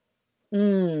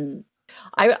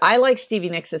 I like Stevie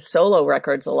Nicks' solo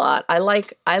records a lot. I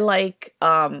like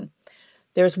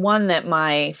there's one that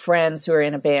my friends who are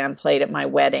in a band played at my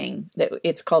wedding.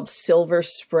 It's called Silver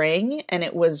Spring, and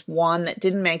it was one that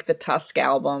didn't make the Tusk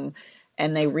album,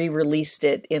 and they re-released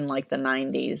it in like the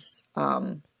 90s.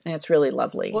 And it's really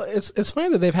lovely. Well, it's funny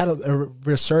that they've had a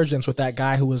resurgence with that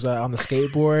guy who was on the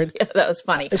skateboard. Yeah, that was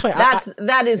funny. It's funny.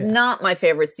 That is not my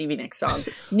favorite Stevie Nicks song.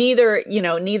 Neither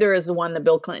is the one that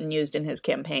Bill Clinton used in his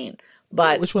campaign.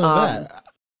 But which one is that?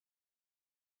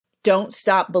 Don't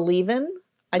Stop Believin'.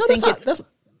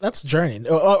 That's Journey.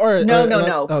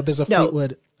 No. There's a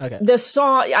Fleetwood. Okay. The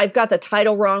song, I've got the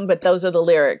title wrong, but those are the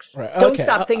lyrics. Right. Don't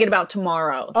Stop Thinking About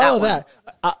Tomorrow. That.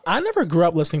 I never grew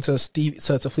up listening to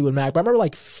Fleetwood Mac, but I remember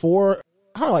like I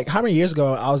don't know, like how many years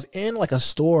ago, I was in like a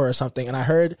store or something, and I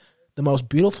heard the most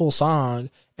beautiful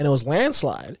song, and it was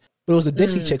Landslide, but it was the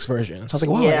Dixie Chicks version. So I was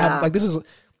like, wow, Yeah.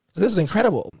 this is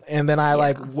incredible. And then I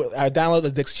I downloaded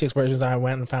the Dixie Chicks versions, and I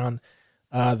went and found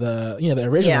the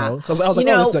original, because I was like,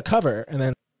 this is a cover, and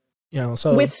then.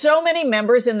 So with so many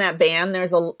members in that band,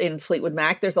 in Fleetwood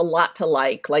Mac, there's a lot to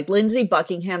like. Like Lindsey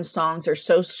Buckingham's songs are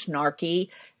so snarky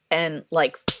and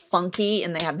like funky,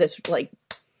 and they have this like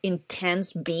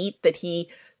intense beat that he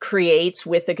creates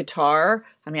with the guitar.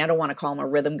 I mean, I don't want to call him a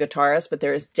rhythm guitarist, but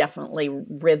there is definitely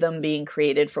rhythm being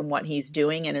created from what he's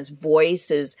doing, and his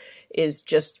voice is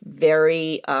just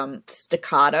very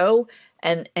staccato,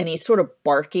 and he's sort of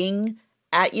barking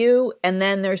at you. And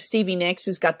then there's Stevie Nicks,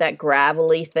 who's got that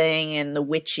gravelly thing and the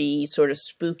witchy sort of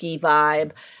spooky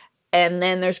vibe. And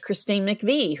then there's Christine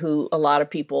McVie, who a lot of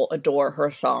people adore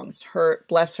her songs.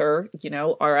 Bless her,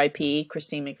 R.I.P.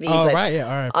 Christine McVie. Oh, right,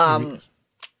 yeah, R.I.P.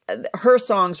 Her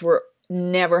songs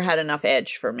never had enough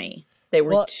edge for me. They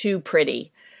were too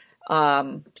pretty.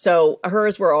 So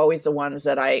hers were always the ones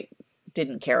that I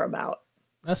didn't care about.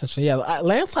 That's interesting. Yeah,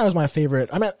 Landslide was my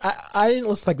favorite. I mean, I didn't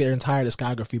listen to like their entire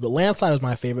discography, but Landslide was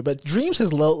my favorite. But Dreams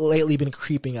has lately been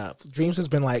creeping up. Dreams has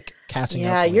been like catching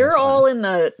up. Yeah, you're all in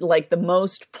the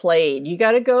most played. You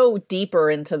got to go deeper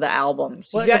into the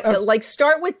albums. You got to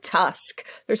start with Tusk.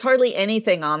 There's hardly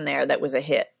anything on there that was a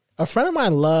hit. A friend of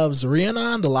mine loves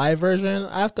Rhiannon, the live version.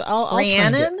 I'll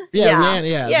Rhiannon? Rhiannon,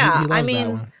 yeah. Yeah, he loves that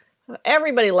one.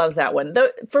 Everybody loves that one.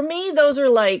 For me, those are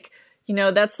like,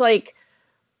 that's like,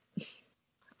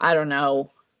 I don't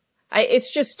know.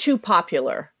 It's just too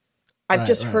popular. I've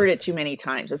just heard it too many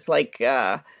times. It's like,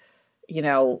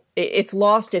 it's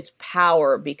lost its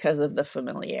power because of the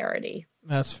familiarity.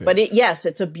 That's fair. But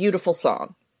it's a beautiful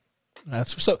song.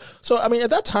 That's so. I mean, at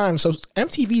that time,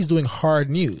 MTV is doing hard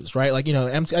news, right? Like,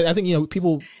 I think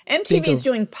people. MTV is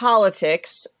doing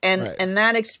politics, and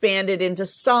that expanded into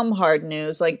some hard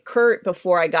news. Like Kurt,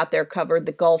 before I got there, covered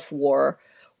the Gulf War,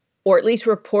 or at least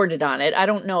reported on it. I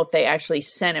don't know if they actually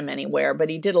sent him anywhere, but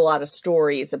he did a lot of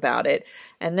stories about it.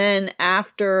 And then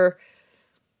after,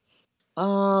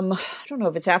 I don't know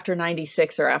if it's after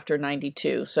 96 or after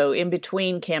 92. So in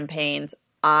between campaigns,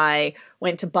 I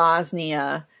went to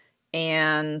Bosnia,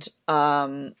 and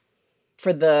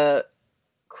for the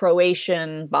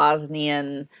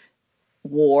Croatian-Bosnian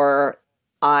war,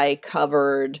 I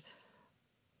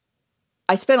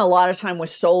spent a lot of time with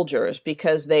soldiers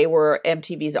because they were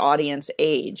MTV's audience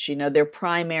age. Their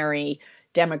primary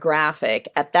demographic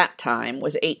at that time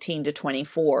was 18 to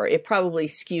 24. It probably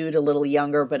skewed a little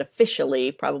younger, but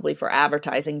officially, probably for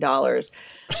advertising dollars,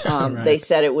 they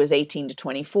said it was 18 to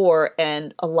 24.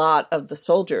 And a lot of the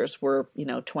soldiers were,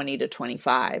 20 to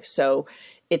 25. So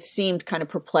it seemed kind of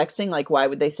perplexing. Like, why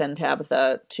would they send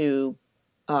Tabitha to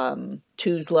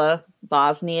Tuzla,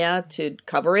 Bosnia, to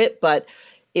cover it? But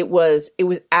it was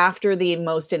after the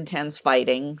most intense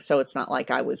fighting, so it's not like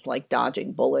I was like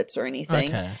dodging bullets or anything.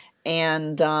 Okay.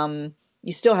 And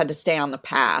you still had to stay on the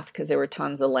path because there were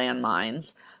tons of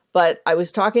landmines. But I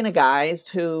was talking to guys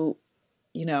who,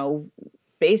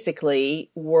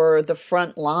 basically were the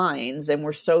front lines and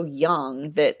were so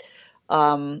young that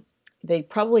they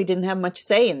probably didn't have much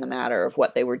say in the matter of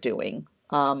what they were doing.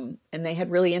 And they had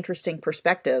really interesting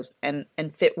perspectives and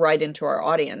fit right into our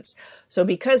audience. So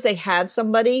because they had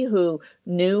somebody who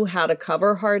knew how to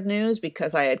cover hard news,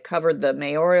 because I had covered the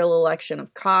mayoral election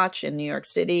of Koch in New York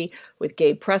City with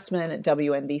Gabe Pressman at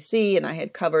WNBC, and I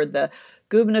had covered the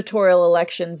gubernatorial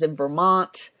elections in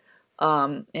Vermont,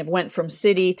 it went from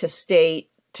city to state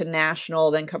to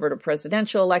national, then covered a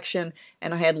presidential election,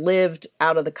 and I had lived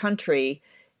out of the country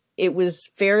it was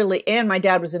fairly, and my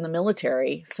dad was in the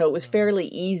military, so it was fairly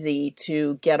easy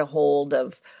to get a hold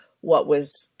of what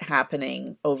was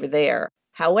happening over there.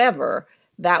 However,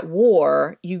 that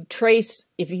war,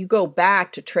 if you go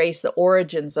back to trace the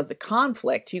origins of the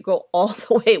conflict, you go all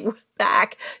the way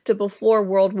back to before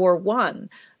World War I.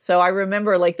 So I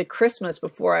remember like the Christmas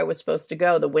before I was supposed to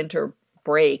go, the winter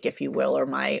break, if you will, or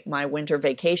my winter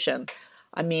vacation.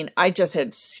 I mean, I just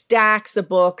had stacks of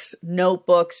books,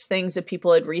 notebooks, things that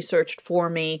people had researched for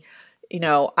me.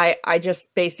 I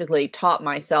just basically taught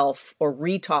myself or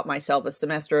retaught myself a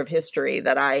semester of history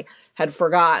that I had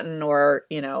forgotten or,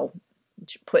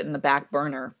 put in the back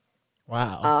burner.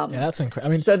 Wow. Yeah, that's incredible.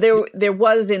 I mean, so there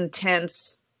was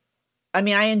intense. I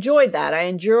mean, I enjoyed that.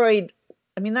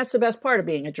 That's the best part of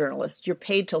being a journalist. You're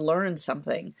paid to learn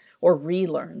something or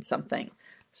relearn something.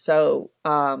 So,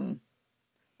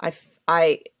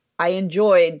 I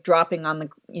enjoyed dropping on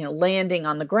landing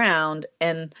on the ground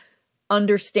and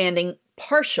understanding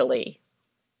partially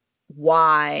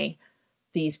why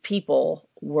these people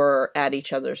were at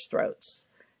each other's throats.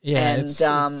 Yeah,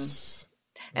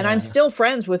 and I'm still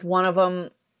friends with one of them.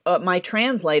 My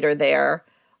translator there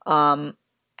had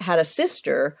a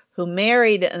sister who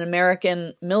married an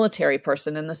American military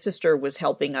person, and the sister was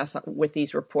helping us with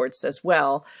these reports as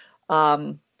well.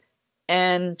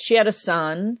 And she had a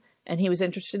son, and he was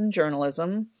interested in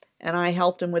journalism, and I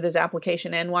helped him with his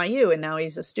application at NYU, and now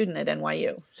he's a student at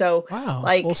NYU. So, wow,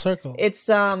 like, full circle. It's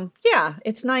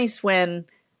it's nice when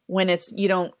you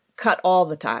don't cut all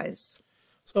the ties.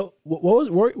 So, what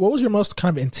was your most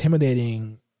kind of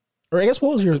intimidating, or I guess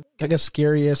what was your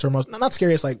scariest or most not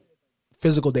scariest like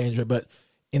physical danger, but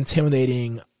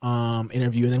intimidating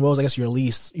interview? And then what was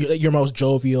your most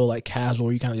jovial, like casual,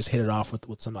 where you kind of just hit it off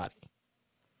with somebody?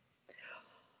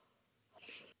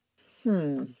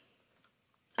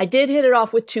 I did hit it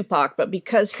off with Tupac, but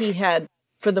because he had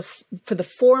for the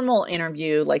formal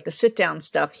interview, like the sit down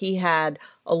stuff, he had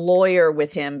a lawyer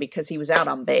with him because he was out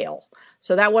on bail.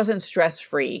 So that wasn't stress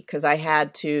free because I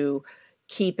had to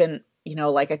keep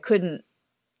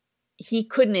he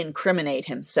couldn't incriminate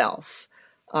himself.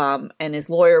 And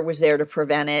his lawyer was there to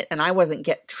prevent it. And I wasn't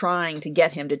trying to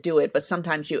get him to do it. But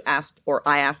sometimes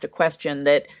I asked a question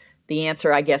that the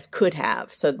answer, I guess, could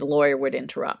have. So the lawyer would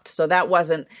interrupt. So that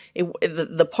wasn't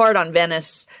the part on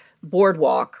Venice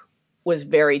Boardwalk was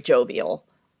very jovial.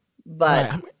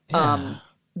 But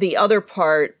the other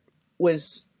part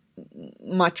was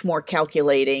much more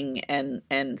calculating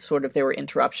and sort of there were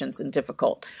interruptions and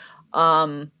difficult.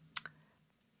 I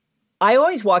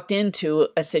always walked into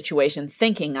a situation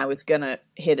thinking I was going to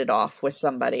hit it off with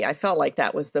somebody. I felt like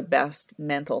that was the best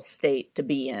mental state to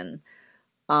be in.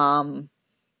 I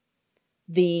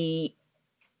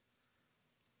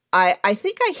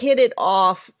think I hit it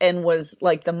off and was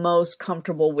like the most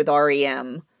comfortable with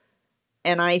REM.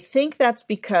 And I think that's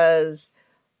because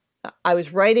I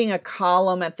was writing a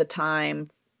column at the time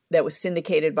that was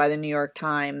syndicated by the New York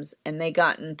Times, and they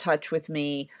got in touch with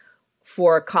me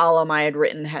for a column I had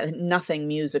written, had nothing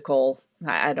musical.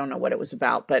 I don't know what it was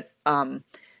about, but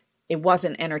it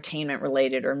wasn't entertainment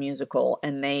related or musical.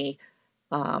 And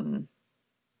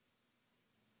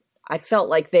I felt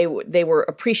like they were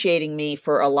appreciating me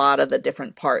for a lot of the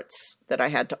different parts that I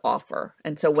had to offer.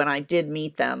 And so when I did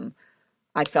meet them,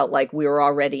 I felt like we were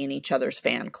already in each other's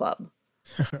fan club.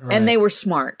 Right. And they were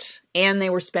smart, and they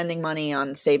were spending money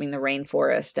on saving the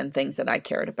rainforest and things that I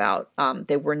cared about.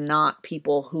 They were not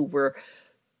people who were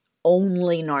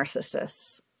only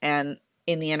narcissists. And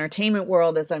in the entertainment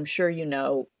world, as I'm sure you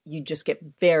know, you just get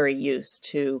very used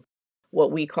to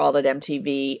what we called at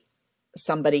MTV,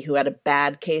 somebody who had a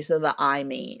bad case of the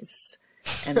I-me's.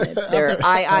 And they're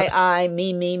I,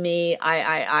 me,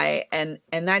 I. And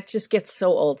that just gets so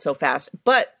old so fast.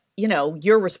 But you know,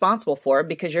 you're responsible for it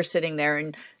because you're sitting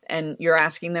there and you're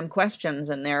asking them questions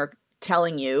and they're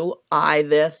telling you I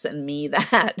this and me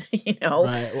that, you know.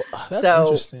 Right. Well, that's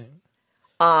interesting.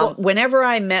 Whenever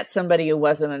I met somebody who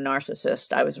wasn't a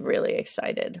narcissist, I was really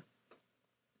excited.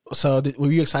 So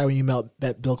were you excited when you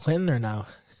met Bill Clinton or no?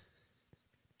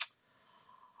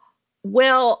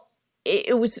 Well,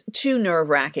 it was too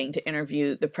nerve-wracking to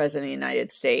interview the President of the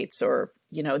United States or,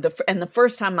 you know, the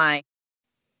first time I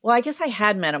guess I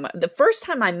had met him. The first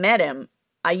time I met him,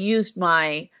 I used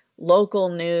my local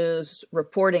news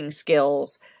reporting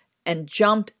skills and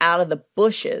jumped out of the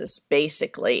bushes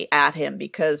basically at him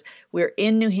because we're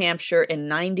in New Hampshire in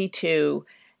 92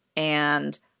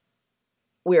 and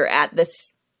we're at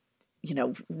this, you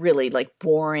know, really like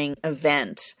boring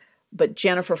event. But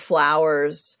Jennifer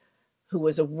Flowers, who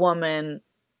was a woman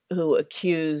who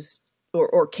accused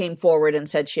or came forward and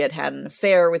said she had had an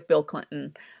affair with Bill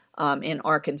Clinton, in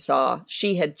Arkansas.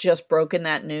 She had just broken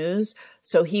that news.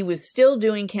 So he was still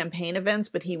doing campaign events,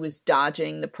 but he was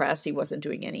dodging the press. He wasn't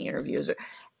doing any interviews.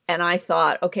 And I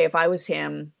thought, okay, if I was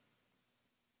him,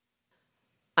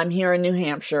 I'm here in New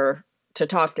Hampshire to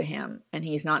talk to him, and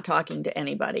he's not talking to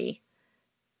anybody.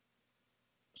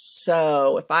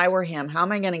 So if I were him, how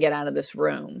am I going to get out of this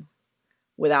room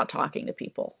without talking to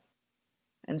people?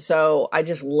 And so I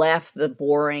just left the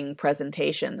boring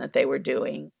presentation that they were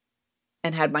doing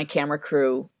and had my camera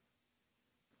crew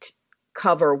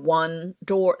cover one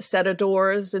set of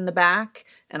doors in the back,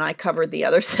 and I covered the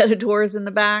other set of doors in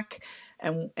the back,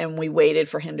 and we waited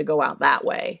for him to go out that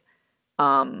way.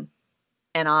 And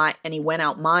he went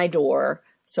out my door,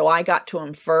 so I got to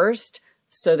him first.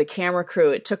 So the camera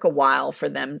crew, it took a while for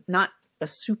them, not a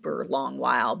super long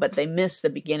while, but they missed the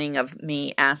beginning of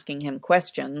me asking him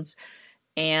questions.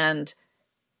 And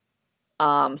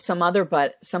some other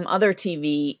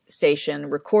TV station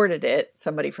recorded it,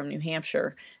 somebody from New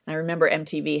Hampshire. And I remember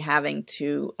MTV having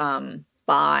to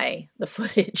buy the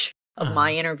footage of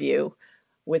my interview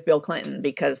with Bill Clinton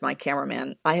because my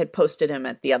cameraman, I had posted him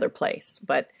at the other place.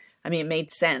 But I mean, it made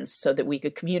sense so that we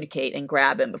could communicate and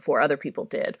grab him before other people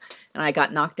did. And I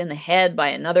got knocked in the head by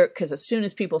another, because as soon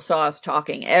as people saw us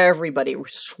talking, everybody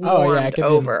swarmed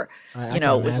over.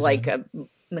 It was like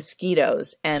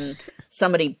mosquitoes. And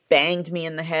somebody banged me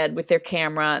in the head with their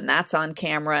camera, and that's on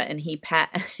camera. And he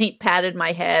patted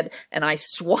my head, and I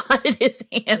swatted his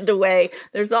hand away.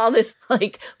 There's all this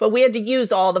but we had to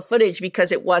use all the footage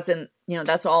because it wasn't,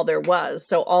 that's all there was.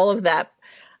 So all of that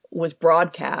was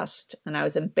broadcast, and I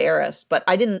was embarrassed, but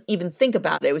I didn't even think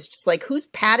about it. It was just like, who's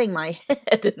patting my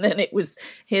head? And then it was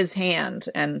his hand.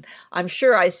 And I'm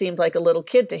sure I seemed like a little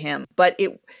kid to him, but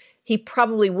he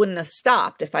probably wouldn't have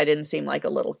stopped if I didn't seem like a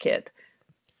little kid.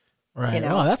 Right.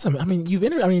 Oh, you've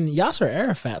interviewed, Yasser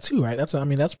Arafat too, right?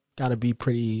 That's gotta be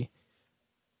pretty,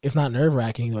 if not nerve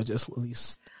wracking, or just at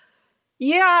least.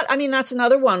 Yeah, that's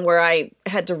another one where I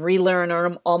had to relearn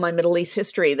all my Middle East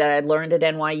history that I'd learned at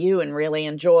NYU and really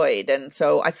enjoyed. And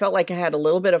so I felt like I had a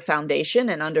little bit of foundation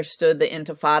and understood the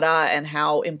Intifada and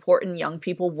how important young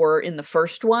people were in the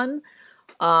first one.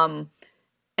 And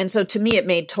so to me, it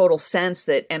made total sense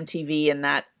that MTV and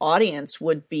that audience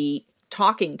would be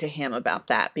talking to him about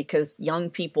that, because young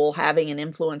people having an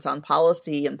influence on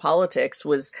policy and politics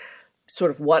was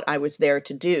sort of what I was there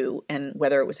to do. And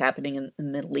whether it was happening in the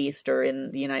Middle East or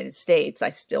in the United States, I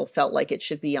still felt like it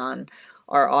should be on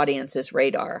our audience's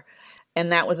radar.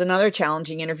 And that was another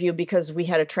challenging interview because we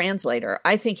had a translator.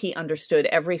 I think he understood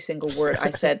every single word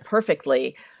I said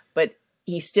perfectly, but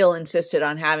he still insisted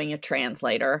on having a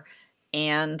translator.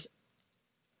 And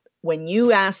when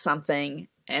you ask something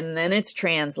and then it's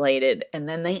translated and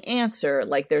then they answer,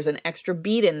 there's an extra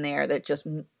beat in there that just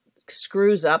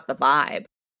screws up the vibe.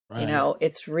 Right.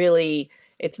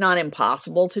 It's not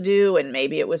impossible to do, and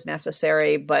maybe it was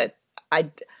necessary, but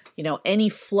any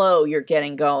flow you're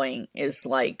getting going is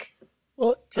and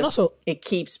also it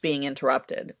keeps being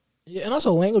interrupted. Yeah, and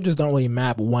also languages don't really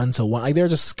map one to one. They're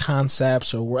just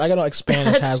concepts or words. I know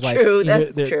Spanish has true.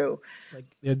 That's true.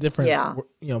 They're different. Yeah.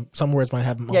 Some words might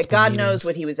have multiple Yeah, God meanings. knows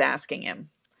what he was asking him.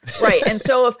 Right. And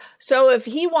so if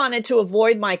he wanted to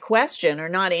avoid my question or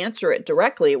not answer it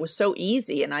directly, it was so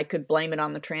easy, and I could blame it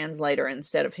on the translator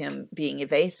instead of him being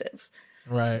evasive.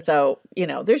 Right. So,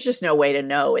 there's just no way to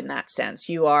know in that sense.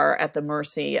 You are at the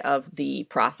mercy of the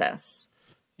process.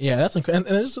 Yeah, that's incredible.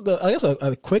 And this is I guess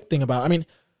a quick thing about,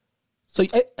 so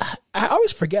I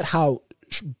always forget how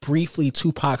briefly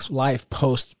Tupac's life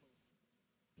post,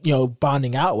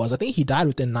 bonding out was. I think he died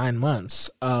within 9 months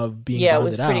of being bonded out. Yeah, it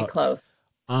was pretty close.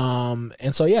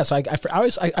 And so, so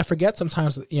I forget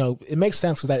sometimes, it makes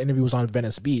sense because that interview was on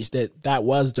Venice Beach, that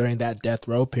was during that death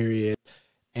row period,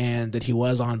 and that he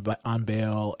was on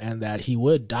bail, and that he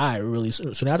would die really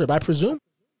soon after. But I presume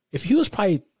if he was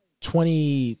probably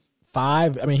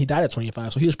 25, he died at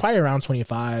 25, so he was probably around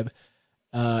 25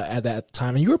 at that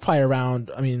time, and you were probably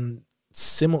around,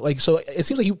 similar, so it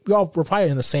seems like you all were probably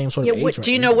in the same sort of age range.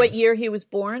 Do you know what year he was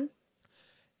born?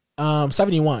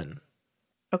 71.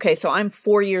 Okay, so I'm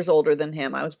 4 years older than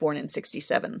him. I was born in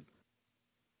 1967.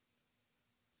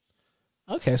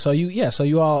 Okay, so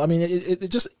you all.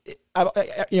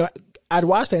 I'd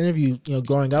watched that interview,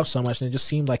 growing up so much, and it just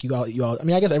seemed like you all.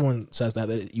 I guess everyone says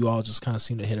that you all just kind of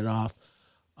seem to hit it off.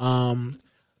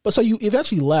 But so you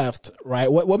eventually left,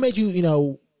 right? What made you, I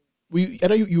know you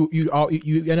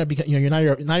end up becoming, now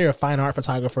you're a fine art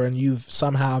photographer, and you've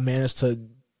somehow managed to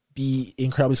be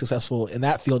incredibly successful in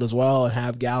that field as well, and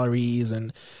have galleries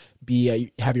and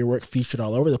have your work featured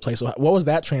all over the place. So what was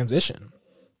that transition?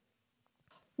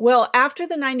 Well, after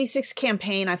the 96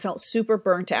 campaign, I felt super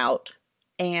burnt out,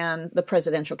 and the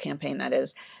presidential campaign, that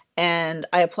is. And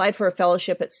I applied for a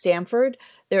fellowship at Stanford.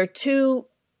 There are two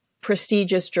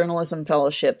prestigious journalism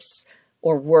fellowships,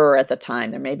 or were at the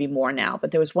time. There may be more now, but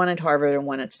there was one at Harvard and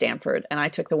one at Stanford. And I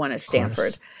took the one at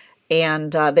Stanford.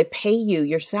 And they pay you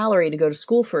your salary to go to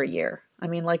school for a year. I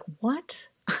mean, like, what?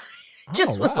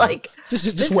 Just was like,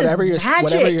 just whatever your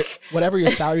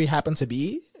salary happened to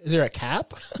be. Is there a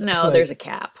cap? No, there's a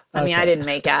cap. I mean, I didn't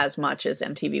make as much as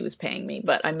MTV was paying me,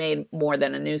 but I made more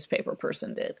than a newspaper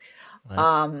person did.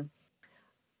 Right.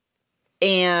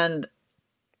 And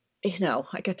you know,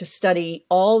 I got to study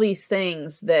all these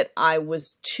things that I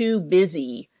was too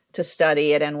busy to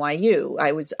study at NYU.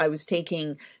 I was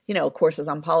taking, you know, courses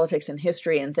on politics and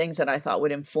history and things that I thought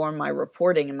would inform my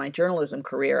reporting and my journalism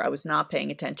career. I was not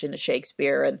paying attention to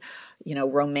Shakespeare and, you know,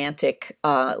 romantic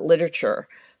literature.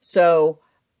 So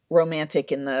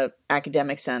romantic in the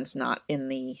academic sense, not in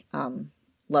the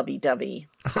lovey-dovey,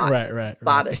 right.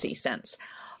 bodicey sense.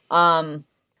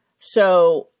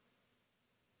 So,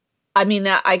 I mean,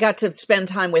 that I got to spend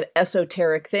time with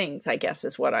esoteric things, I guess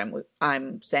is what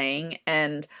I'm saying.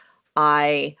 And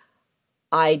I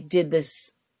did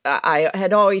this. I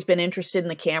had always been interested in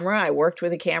the camera. I worked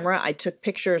with a camera. I took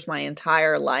pictures my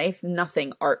entire life,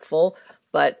 nothing artful,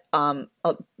 but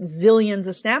zillions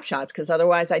of snapshots, because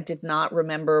otherwise I did not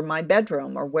remember my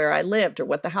bedroom or where I lived or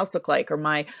what the house looked like or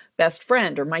my best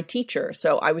friend or my teacher.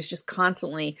 So I was just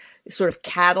constantly sort of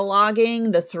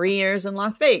cataloging the 3 years in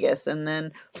Las Vegas and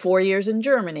then 4 years in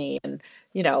Germany. And,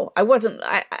 you know, I wasn't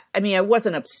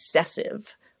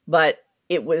obsessive, but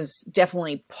it was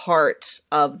definitely part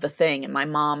of the thing. And my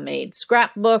mom made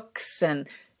scrapbooks and,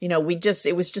 you know,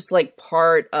 it was just like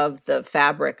part of the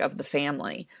fabric of the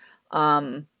family.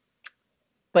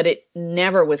 But it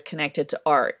never was connected to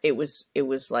art. It was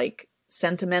like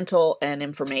sentimental and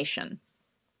information.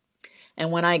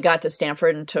 And when I got to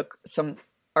Stanford and took some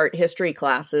art history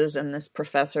classes, and this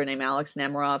professor named Alex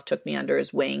Nemerov took me under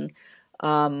his wing,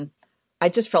 I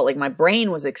just felt like my brain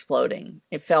was exploding.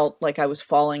 It felt like I was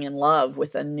falling in love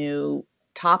with a new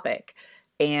topic.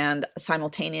 And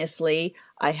simultaneously,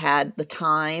 I had the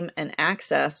time and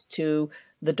access to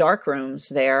the dark rooms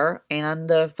there and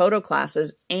the photo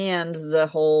classes and the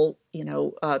whole, you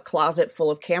know, closet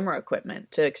full of camera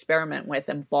equipment to experiment with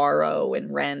and borrow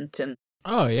and rent. And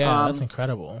oh yeah, that's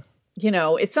incredible. You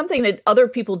know, it's something that other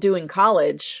people do in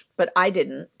college, but I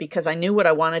didn't, because I knew what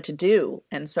I wanted to do.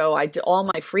 And so all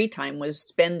my free time was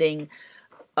spending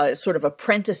sort of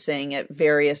apprenticing at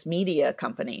various media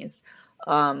companies.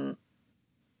 And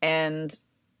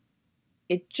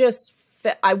it just,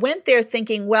 I went there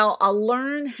thinking, well, I'll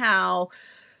learn how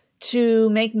to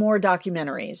make more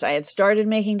documentaries. I had started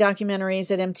making documentaries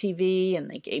at MTV, and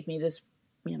they gave me this,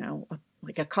 you know,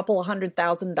 like a couple of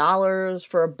 $100,000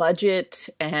 for a budget,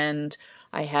 and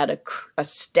I had a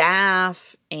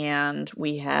staff, and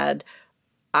we had,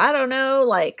 I don't know,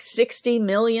 like 60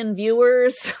 million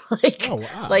viewers. Like, oh,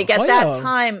 wow. Like at that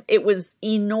time, it was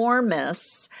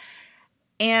enormous.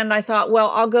 And I thought, well,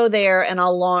 I'll go there and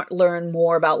I'll learn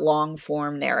more about long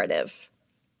form narrative.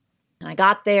 And I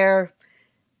got there,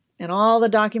 and all the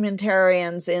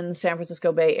documentarians in the San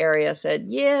Francisco Bay Area said,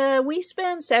 yeah, we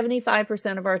spend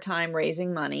 75% of our time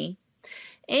raising money.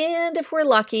 And if we're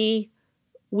lucky,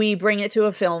 we bring it to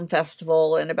a film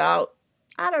festival, and about,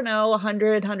 I don't know,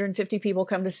 100, 150 people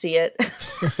come to see it.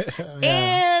 Yeah.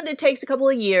 And it takes a couple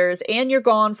of years, and you're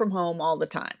gone from home all the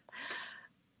time.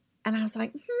 And I was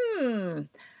like,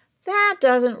 that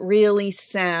doesn't really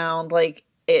sound like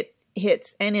it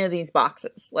hits any of these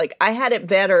boxes. Like, I had it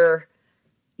better,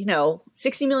 you know,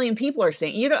 60 million people are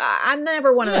seeing, you know, I'm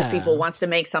never one of those people who wants to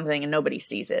make something and nobody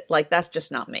sees it. Like, that's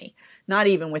just not me. Not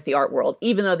even with the art world,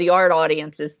 even though the art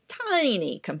audience is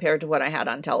tiny compared to what I had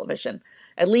on television.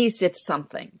 At least it's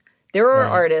something. There are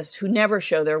artists who never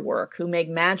show their work, who make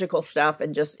magical stuff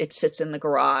and just, it sits in the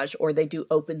garage, or they do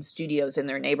open studios in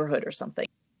their neighborhood or something.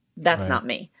 That's not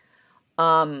me.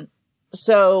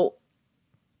 So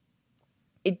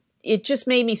it just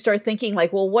made me start thinking,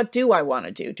 like, well, what do I want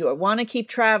to do? Do I want to keep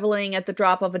traveling at the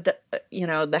drop of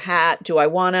the hat? Do I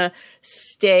want to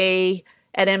stay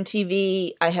at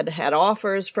MTV? I had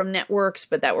offers from networks,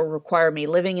 but that would require me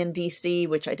living in DC,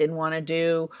 which I didn't want to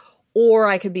do. Or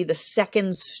I could be the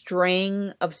second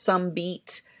string of some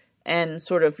beat and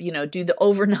sort of, you know, do the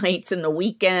overnights and the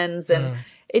weekends. And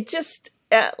it just,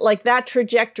 like, that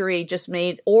trajectory just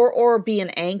made, or be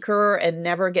an anchor and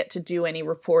never get to do any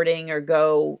reporting or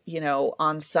go, you know,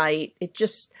 on site. It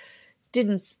just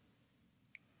didn't,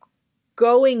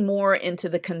 going more into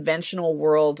the conventional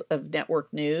world of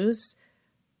network news,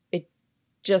 it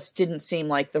just didn't seem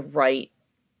like the right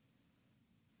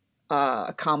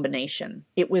combination.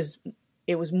 It was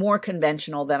it was more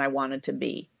conventional than I wanted to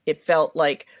be. It felt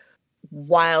like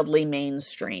wildly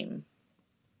mainstream.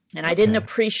 And I didn't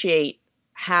appreciate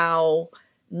how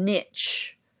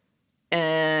niche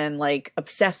and like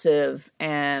obsessive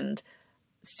and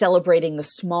celebrating the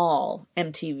small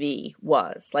MTV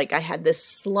was. Like I had this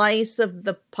slice of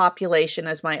the population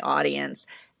as my audience,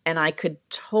 and I could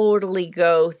totally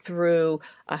go through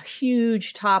a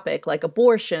huge topic like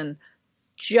abortion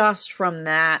just from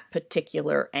that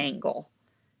particular angle.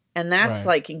 And that's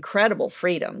like incredible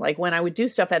freedom. Like when I would do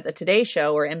stuff at the Today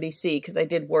Show or NBC, because I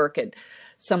did work at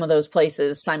some of those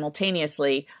places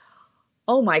simultaneously,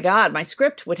 oh my God, my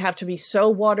script would have to be so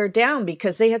watered down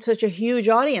because they had such a huge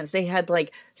audience. They had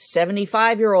like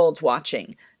 75-year-olds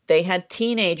watching. They had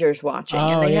teenagers watching,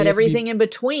 and they had everything in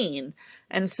between.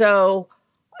 And so,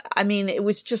 I mean, it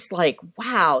was just like,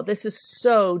 wow, this is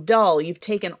so dull. You've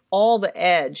taken all the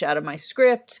edge out of my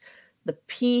script. The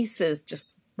piece is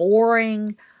just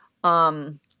boring.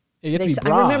 I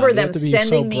remember them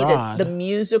sending me to the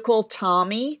musical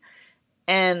Tommy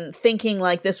and thinking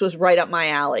like this was right up my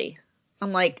alley.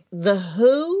 I'm like, The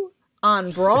Who on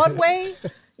Broadway?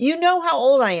 You know how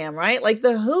old I am, right? Like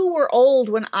The Who were old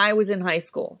when I was in high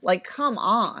school. Like, come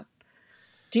on.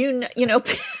 Do you know,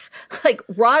 like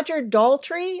Roger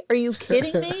Daltrey? Are you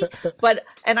kidding me?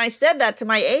 And I said that to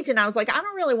my agent. I was like, I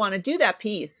don't really want to do that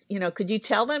piece. You know, could you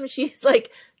tell them? She's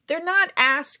like, they're not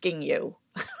asking you.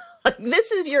 Like,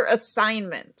 this is your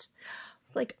assignment.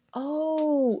 It's like,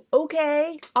 oh,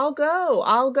 okay, I'll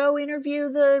go interview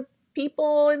the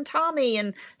people in Tommy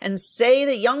and say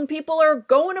that young people are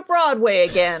going to Broadway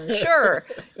again. Sure.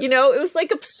 You know, it was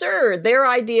like absurd, their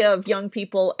idea of young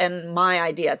people and my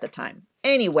idea at the time.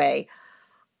 Anyway,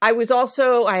 I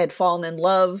had fallen in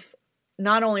love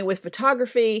not only with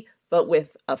photography, but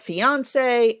with a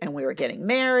fiance, and we were getting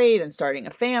married and starting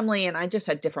a family, and I just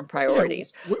had different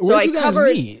priorities. Yeah, where did you guys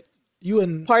meet?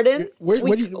 Pardon?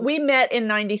 We met in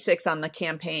 '96 on the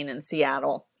campaign in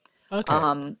Seattle.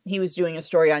 Okay. He was doing a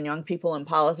story on young people in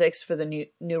politics for the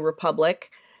New Republic,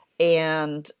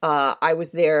 and I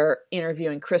was there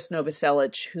interviewing Chris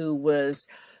Novoselic, who was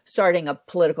starting a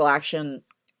political action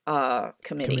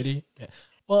committee. Yeah.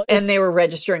 Well, and they were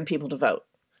registering people to vote.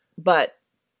 But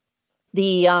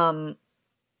the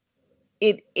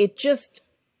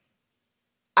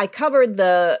I covered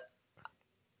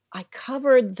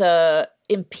the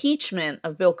impeachment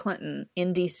of Bill Clinton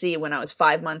in DC when I was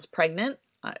 5 months pregnant.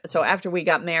 So after we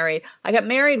got married, I got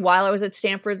married while I was at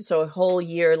Stanford. So a whole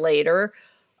year later,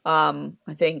 I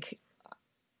think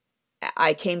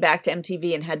I came back to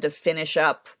MTV and had to finish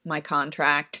up my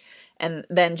contract, and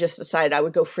then just decided I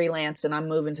would go freelance, and I'm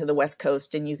moving to the West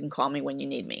Coast and you can call me when you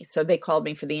need me. So they called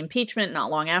me for the impeachment.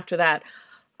 Not long after that,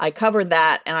 I covered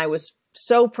that, and I was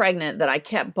so pregnant that I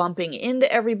kept bumping into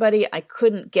everybody. I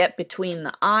couldn't get between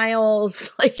the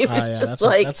aisles. Like it was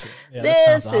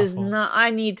this is not, I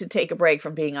need to take a break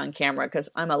from being on camera because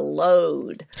I'm a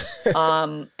load.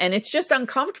 And it's just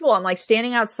uncomfortable. I'm like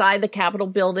standing outside the Capitol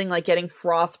building, like getting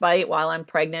frostbite while I'm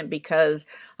pregnant because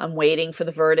I'm waiting for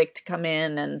the verdict to come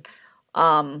in. And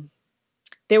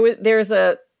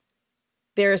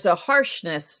there's a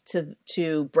harshness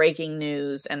to breaking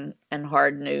news and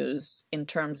hard news in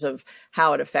terms of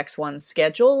how it affects one's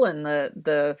schedule and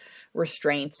the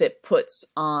restraints it puts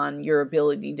on your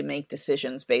ability to make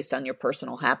decisions based on your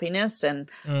personal happiness.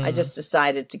 And I just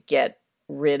decided to get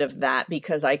rid of that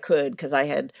because I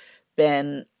had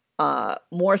been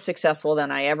more successful than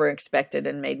I ever expected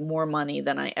and made more money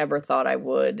than I ever thought I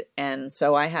would. And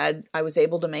so I was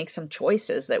able to make some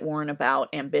choices that weren't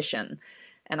about ambition.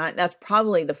 And that's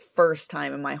probably the first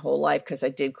time in my whole life, because I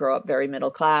did grow up very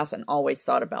middle class and always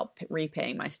thought about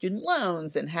repaying my student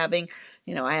loans and having,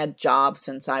 I had jobs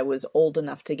since I was old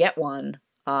enough to get one.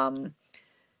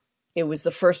 It was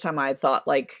the first time I thought,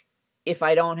 like, if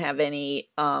I don't have any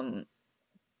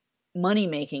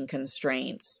money-making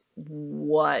constraints,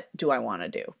 what do I want to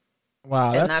do?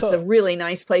 Wow. And that's a really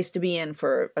nice place to be in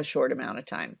for a short amount of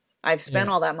time. I've spent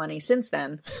all that money since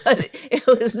then, but it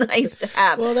was nice to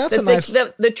have. Well, that's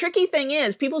the tricky thing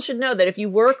is people should know that if you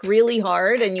work really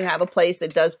hard and you have a place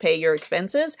that does pay your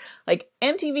expenses, like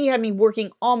MTV had me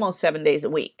working almost 7 days a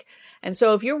week. And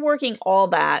so if you're working all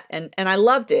that, and I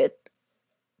loved it,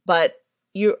 but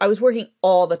I was working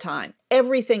all the time.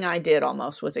 Everything I did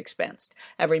almost was expensed.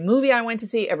 Every movie I went to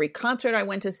see, every concert I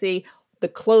went to see, the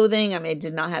clothing, I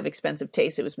did not have expensive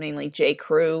taste. It was mainly J.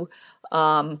 Crew.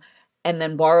 And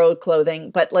then borrowed clothing,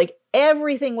 but like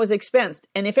everything was expensed.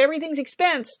 And if everything's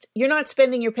expensed, you're not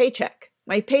spending your paycheck.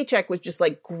 My paycheck was just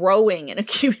like growing and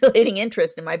accumulating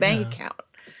interest in my bank account.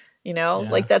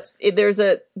 Like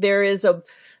there is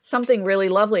something really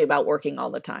lovely about working all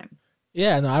the time.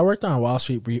 Yeah, no, I worked on Wall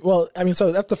Street brief. Well, I mean,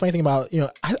 so that's the funny thing about,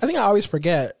 I think I always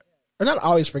forget, or not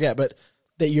always forget, but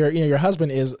that your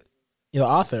husband is,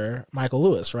 author Michael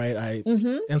Lewis, right?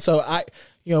 And so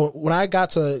when I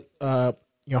got to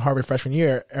Harvard freshman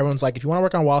year, everyone's like, if you want to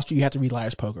work on Wall Street, you have to read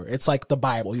Liar's Poker. It's like the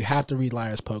Bible. You have to read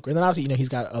Liar's Poker. And then obviously, he's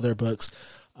got other books,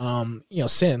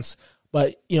 since.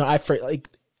 But I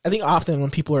think often when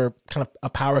people are kind of a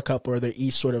power couple or they're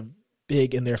each sort of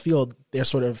big in their field, they're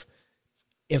sort of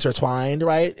intertwined,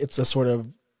 right? It's a sort of,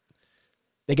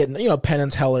 they get Penn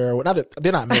and Teller, or not that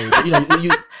they're not married, but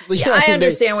I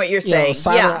understand what you're saying.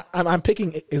 Simon, I'm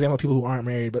picking example of people who aren't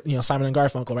married, but Simon and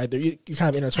Garfunkel, right? You're kind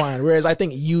of intertwined. Whereas I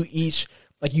think you each,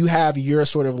 like, you have your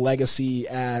sort of legacy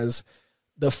as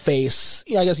the face.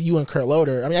 I guess you and Kurt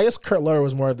Loder. I mean, I guess Kurt Loder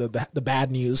was more of the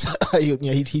bad news.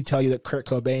 He'd tell you that Kurt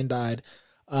Cobain died.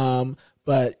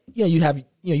 But you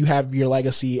have your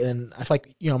legacy, and I feel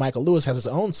like Michael Lewis has his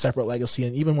own separate legacy,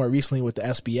 and even more recently with the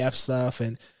SBF stuff,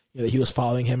 and that he was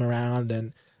following him around,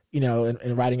 and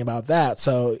and writing about that.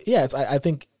 So yeah, I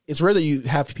think it's rare that you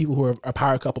have people who are a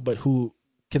power couple, but who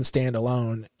can stand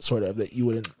alone, sort of, that you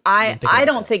wouldn't. I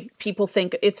don't think people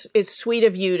think it's sweet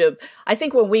of you to. I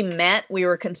think when we met, we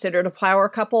were considered a power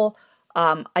couple.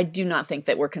 I do not think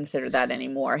that we're considered that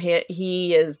anymore.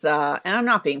 He is, and I'm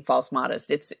not being false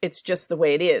modest. It's just the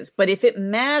way it is. But if it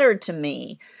mattered to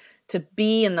me to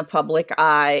be in the public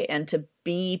eye and to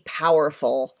be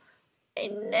powerful, I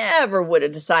never would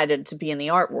have decided to be in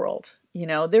the art world.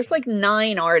 There's like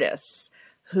 9 artists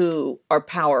who are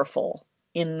powerful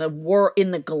in the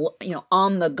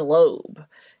on the globe,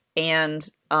 and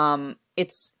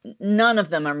it's none of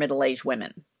them are middle-aged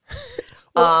women.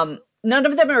 Well, none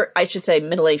of them are, I should say,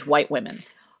 middle-aged white women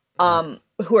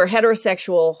who are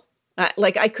heterosexual.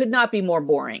 Like, I could not be more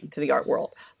boring to the art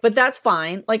world, but that's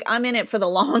fine. Like, I'm in it for the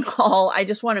long haul. I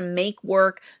just want to make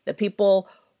work that people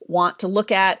want to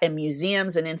look at, and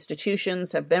museums and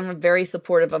institutions have been very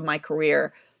supportive of my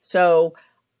career. So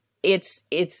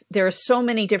there are so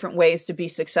many different ways to be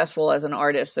successful as an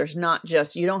artist. There's not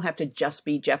just, you don't have to just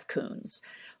be Jeff Koons,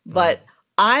 but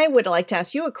I would like to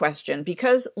ask you a question,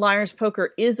 because Liar's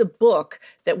Poker is a book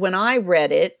that when I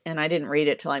read it, and I didn't read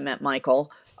it till I met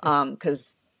Michael,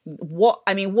 because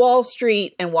Wall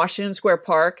Street and Washington Square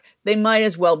Park, they might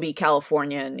as well be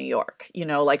California and New York.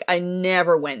 Like, I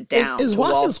never went down to Wall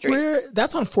Washington Street. Square,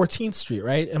 that's on 14th Street,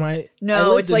 right?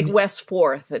 No, it's like West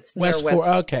 4th. It's near West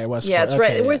 4th. Okay, West 4th. Yeah, it's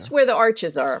right. It's where the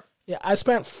arches are. Yeah, I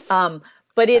spent.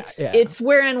 But it's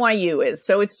where NYU is.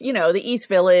 So it's the East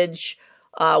Village,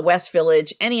 West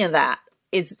Village, any of that.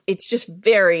 It's just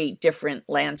very different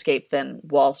landscape than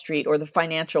Wall Street or the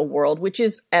financial world, which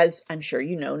is, as I'm sure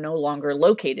no longer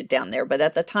located down there, but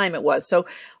at the time it was. So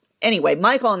anyway,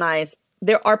 Michael and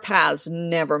our paths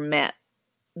never met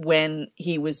when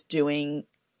he was doing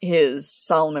his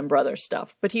Solomon Brothers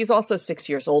stuff, but he's also 6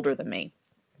 years older than me.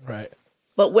 Right.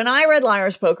 But when I read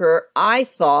Liar's Poker, I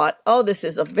thought, oh, this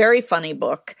is a very funny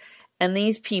book. And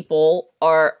these people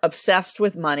are obsessed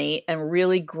with money and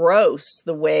really gross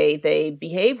the way they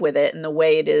behave with it and the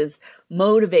way it is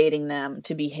motivating them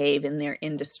to behave in their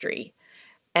industry.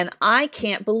 And I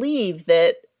can't believe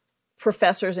that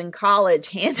professors in college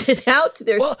hand it out to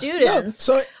their students.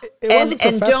 No, so it wasn't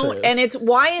professors. It's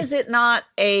why is it not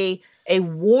a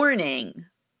warning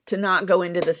to not go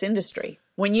into this industry?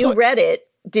 When you read it,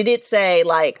 did it say,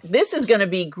 like, this is going to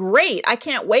be great, I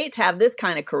can't wait to have this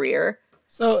kind of career?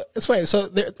 So it's funny. So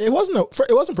it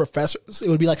wasn't professors. It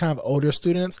would be like kind of older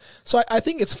students. So I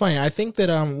think it's funny. I think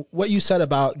that what you said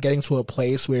about getting to a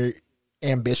place where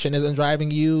ambition isn't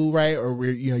driving you, right, or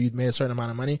where you've made a certain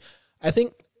amount of money. I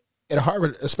think at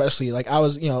Harvard, especially, like, I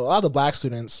was, a lot of the black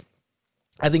students.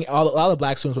 I think a lot of the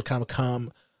black students would kind of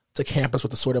come to campus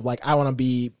with the sort of like, I want to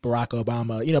be Barack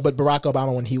Obama, but Barack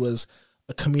Obama when he was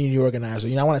a community organizer.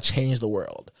 I want to change the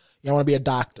world. I want to be a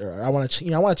doctor. I want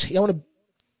to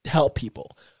help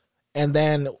people. And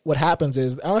then what happens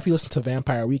is, I don't know if you listen to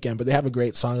Vampire Weekend, but they have a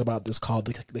great song about this called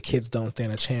 "The Kids Don't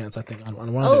Stand a Chance." I think on one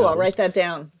of the albums. I'll write that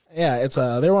down. Yeah, it's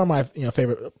they're one of my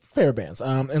favorite bands.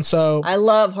 And so I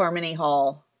love Harmony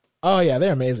Hall. Oh yeah,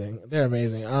 they're amazing. They're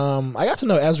amazing. I got to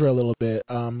know Ezra a little bit.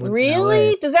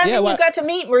 Really? Does that mean you got to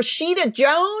meet Rashida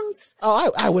Jones?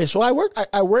 Oh, I wish. Well,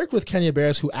 I worked with Kenya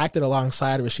Barris, who acted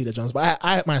alongside Rashida Jones, but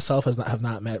I myself have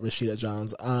not met Rashida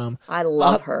Jones. I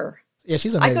love her. Yeah,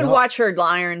 she's amazing. I could watch her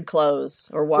iron clothes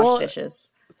or wash dishes.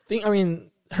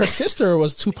 Her sister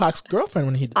was Tupac's girlfriend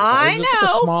when he did. I know. Just a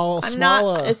small.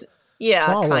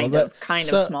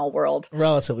 Kind of small world.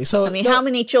 Relatively. So how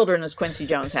many children does Quincy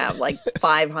Jones have? Like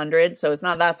 500. So it's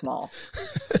not that small.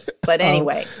 But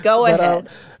anyway, go ahead.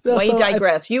 No, Why you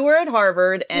digress? You were at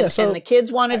Harvard, and, and the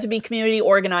kids wanted to be community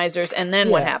organizers, and then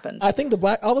what happened? I think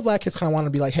all the black kids kind of want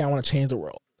to be like, hey, I want to change the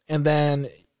world. And then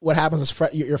what happens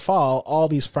is your fall, all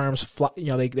these firms,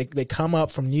 they come up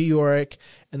from New York,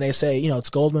 and they say, it's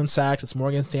Goldman Sachs, it's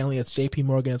Morgan Stanley, it's JP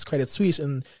Morgan, it's Credit Suisse,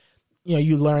 and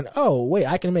you learn, oh wait,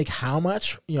 I can make how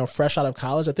much, fresh out of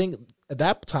college. I think at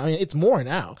that time, it's more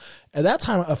now. At that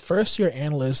time, a first year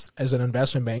analyst as an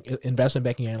investment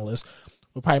banking analyst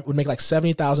would make like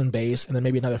 70,000 base and then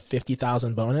maybe another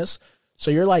 50,000 bonus. So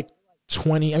you're like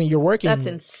 20. I mean, you're working. That's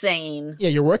insane. Yeah,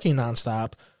 you're working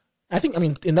nonstop. I think. I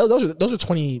mean, those are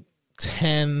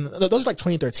 2010. Those are like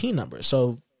 2013 numbers.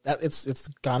 So that it's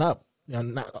gone up.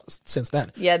 Since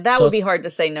then. Yeah, that would be hard to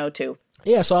say no to.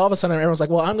 Yeah. So all of a sudden, everyone's like,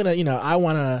 well, I'm gonna. I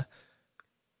want to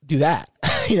do that.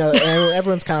 And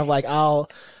everyone's kind of like, I'll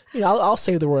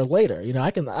save the world later.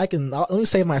 Let me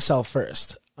save myself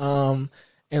first.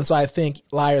 And so I think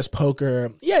Liar's Poker,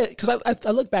 because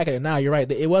I look back at it now, you're right.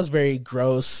 It was very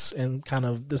gross and kind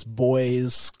of this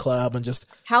boys club and just.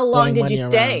 How long did you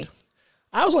stay? Around.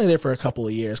 I was only there for a couple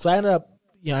of years because I ended up,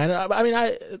 I mean,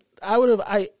 I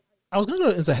was going to go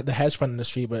into the hedge fund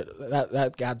industry, but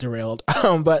that got derailed.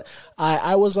 But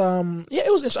I was,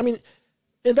 it was, I mean,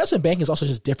 investment banking is also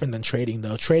just different than trading,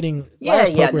 though. Trading,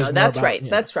 that's right.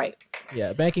 That's right.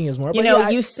 Yeah, banking is more.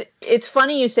 It's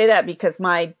funny you say that because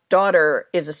my daughter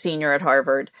is a senior at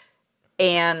Harvard,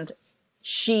 and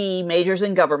she majors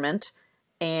in government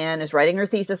and is writing her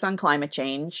thesis on climate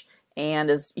change, and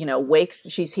is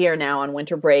she's here now on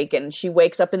winter break, and she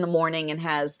wakes up in the morning and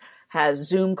has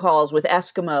Zoom calls with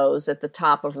Eskimos at the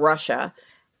top of Russia.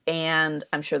 And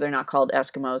I'm sure they're not called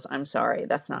Eskimos. I'm sorry,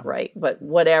 that's not right. But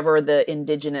whatever the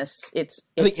indigenous, it's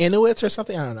the Inuits or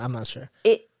something. I don't know. I'm not sure.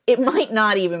 It might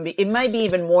not even be. It might be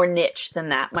even more niche than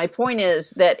that. My point is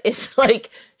that it's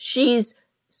like she's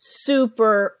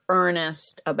super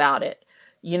earnest about it.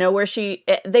 Where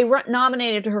they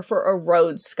nominated her for a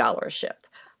Rhodes Scholarship.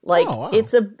 Like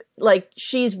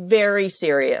she's very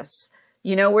serious.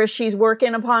 Where she's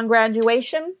working upon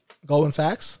graduation? Goldman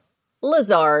Sachs.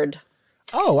 Lazard.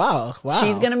 Oh, wow.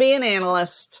 She's going to be an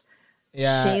analyst.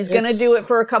 Yeah. She's going to do it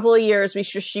for a couple of years. Be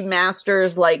sure she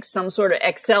masters like some sort of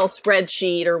Excel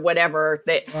spreadsheet or whatever.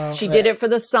 She did it for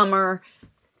the summer.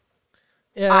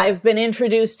 Yeah. I've been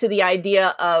introduced to the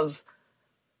idea of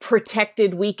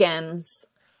protected weekends.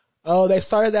 Oh, they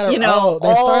started that.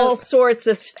 All sorts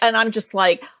of, and I'm just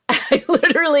like,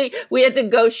 we had to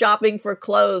go shopping for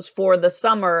clothes for the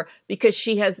summer because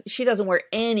she doesn't wear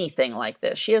anything like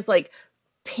this. She has like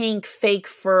pink fake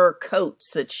fur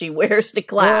coats that she wears to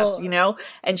class,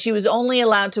 and she was only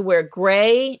allowed to wear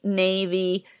gray,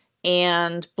 navy,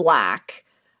 and black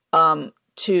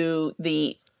to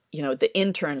the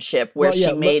internship where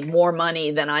she made more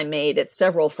money than I made at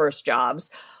several first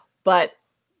jobs. But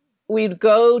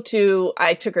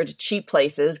I took her to cheap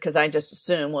places because I just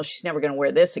assumed, well, she's never going to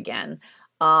wear this again.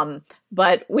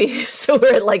 But so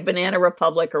we're at like Banana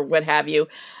Republic or what have you.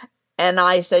 And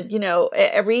I said,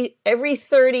 every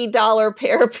 $30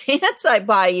 pair of pants I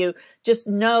buy you, just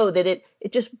know that it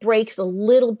just breaks a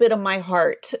little bit of my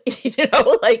heart.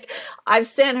 Like I've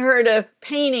sent her to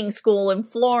painting school in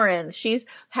Florence. She's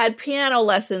had piano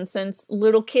lessons since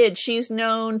little kid. She's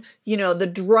known,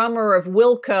 the drummer of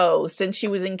Wilco since she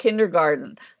was in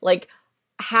kindergarten. Like,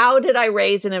 how did I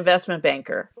raise an investment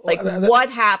banker? Like, what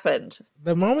happened?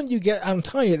 The moment I'm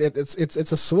telling you, it's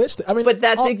a switch. I mean, but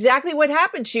that's exactly what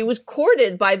happened. She was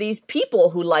courted by these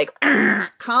people who like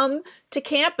come to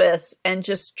campus and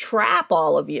just trap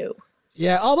all of you.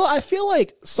 Yeah, although I feel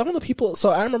like some of the people. So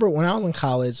I remember when I was in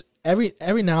college, every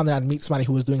now and then I'd meet somebody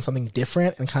who was doing something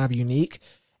different and kind of unique,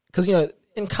 because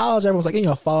in college everyone's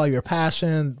like follow your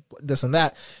passion, this and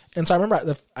that. And so I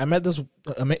remember I met this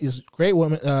great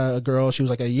woman, girl. She was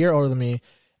like a year older than me.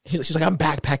 She's like, I'm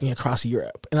backpacking across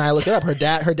Europe, and I looked it up. Her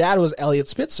dad was Elliot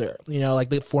Spitzer,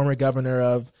 like the former governor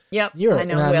of Europe. I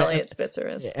know who Elliot Spitzer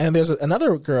is. And there's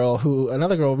another girl. We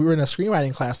were in a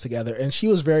screenwriting class together, and she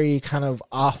was very kind of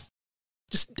off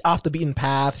the beaten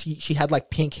path. She had like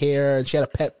pink hair, and she had a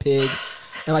pet pig.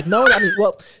 And like no one, at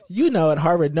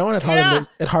Harvard, no one at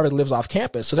Harvard lives off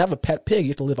campus. So to have a pet pig, you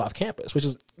have to live off campus, which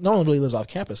is no one really lives off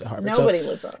campus at Harvard. Nobody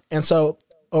lives off. And so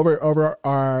over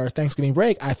our Thanksgiving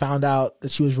break, I found out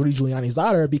that she was Rudy Giuliani's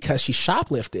daughter because she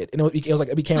shoplifted, and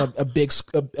it became a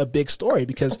big story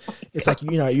because it's like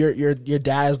your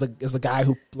dad is the guy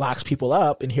who locks people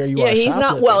up, and here you are. Yeah, he's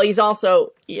not. Well, he's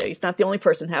also he's not the only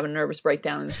person having a nervous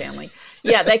breakdown in the family.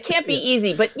 Yeah, that can't be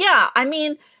easy. But yeah, I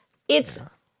mean, it's.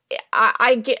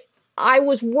 I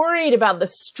was worried about the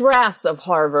stress of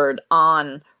Harvard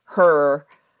on her,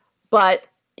 but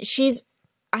she's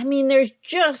I mean, there's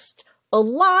just a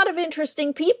lot of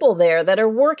interesting people there that are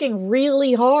working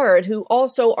really hard who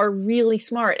also are really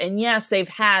smart. And yes, they've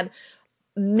had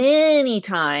many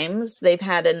times they've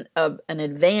had an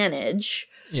advantage,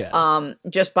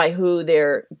 just by who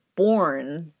they're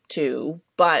born to.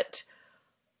 But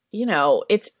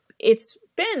it's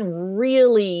been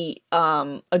really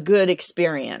a good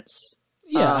experience.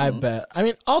 Yeah, I bet. I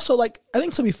mean, also, like, I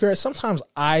think to be fair, sometimes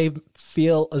I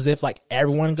feel as if like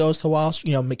everyone goes to Wall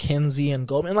Street, McKinsey and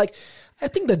Goldman. Like, I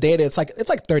think the data, it's like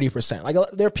 30%. Like,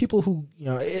 there are people who,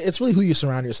 it's really who you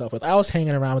surround yourself with. I was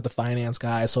hanging around with the finance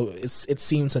guys, so it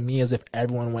seemed to me as if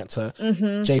everyone went to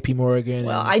J.P. Morgan.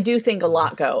 Well, I do think a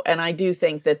lot go, and I do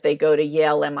think that they go to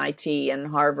Yale, MIT, and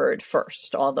Harvard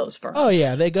first. All those firms. Oh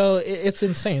yeah, they go. It's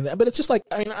insane, but it's just like,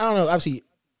 I mean, I don't know, obviously.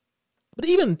 But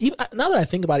even now that I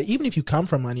think about it, even if you coming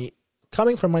from money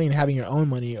and having your own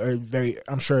money are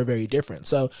I'm sure very different.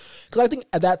 So, because I think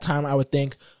at that time I would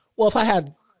think, well, if I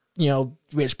had,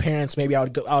 rich parents, maybe I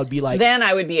would be like, then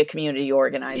I would be a community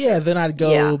organizer. Yeah, then I'd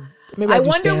go. Yeah. Maybe I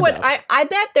wonder what I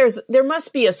bet there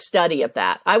must be a study of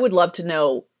that. I would love to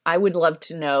know. I would love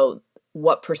to know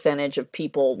what percentage of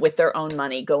people with their own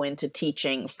money go into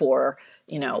teaching for,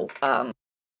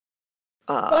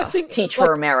 I think, Teach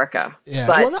for America. Yeah,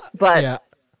 but yeah.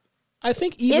 I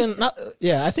think even now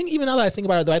that I think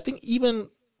about it, though, I think even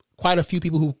quite a few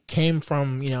people who came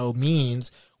from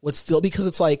means would still, because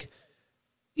it's like,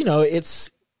 it's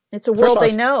a world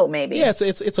they know, maybe. Yeah,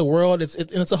 it's a world.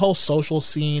 It's a whole social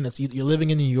scene. You're living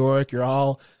in New York. You're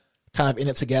all kind of in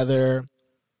it together.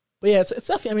 But yeah, it's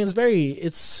definitely. I mean,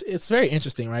 it's very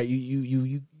interesting, right?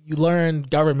 You learn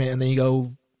government, and then you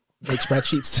go make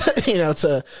spreadsheets,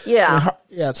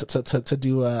 to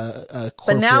do a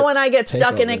But now when I get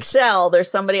stuck in Excel, there's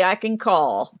somebody I can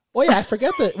call. Well, yeah, I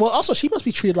forget that. Well, also, she must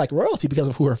be treated like royalty because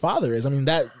of who her father is. I mean,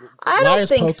 I don't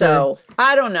think so.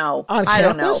 I don't know. On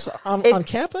campus? On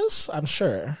campus? I'm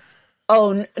sure.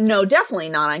 Oh, no, definitely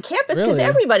not on campus, because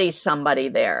everybody's somebody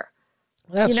there.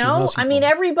 That's true. I mean,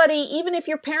 everybody, even if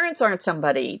your parents aren't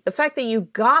somebody, the fact that you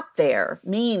got there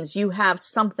means you have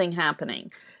something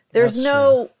happening. There's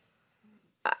no... True.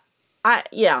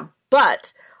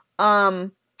 But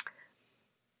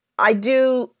I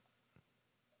do,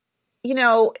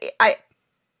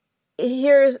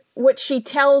 here's what she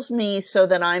tells me so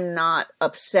that I'm not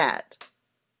upset.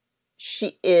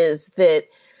 She is that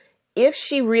if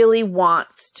she really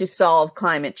wants to solve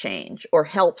climate change or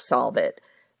help solve it,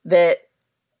 that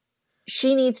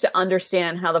she needs to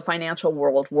understand how the financial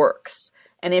world works.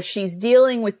 And if she's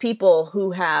dealing with people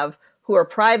who are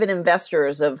private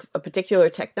investors of a particular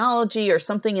technology or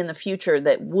something in the future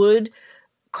that would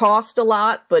cost a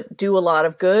lot but do a lot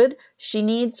of good, she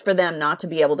needs for them not to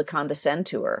be able to condescend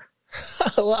to her.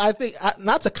 Well, I think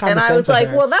not to condescend to her. And I was like,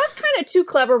 well, that's kind of too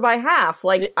clever by half.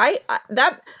 Like,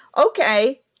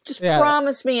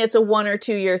 promise me it's a 1 or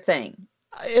 2 year thing.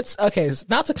 It's okay. It's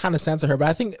not to condescend to her, but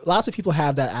I think lots of people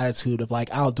have that attitude of like,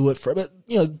 I'll do it for, but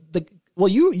you're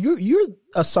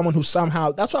someone who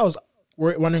somehow, that's what I was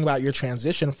wondering about your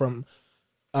transition from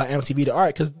MTV to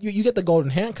art, because you get the golden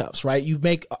handcuffs, right? You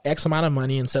make X amount of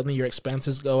money and suddenly your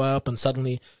expenses go up, and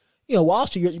suddenly, Wall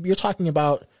Street, you're talking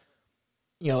about,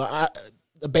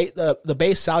 the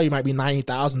base salary might be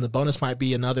 $90,000, the bonus might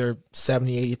be another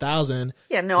 $70,000-$80,000.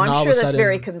 Yeah, no, I'm sure that's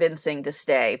very convincing to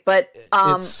stay, but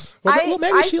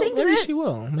maybe she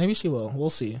will. We'll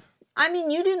see. I mean,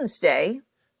 you didn't stay.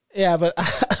 Yeah, but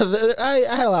I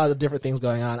had a lot of different things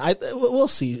going on. We'll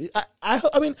see.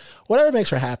 I mean, whatever makes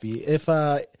her happy. If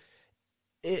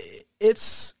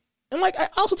it's, and like,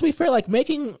 also, to be fair, like,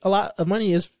 making a lot of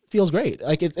money feels great.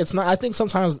 Like, it's not. I think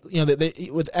sometimes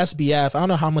with SBF, I don't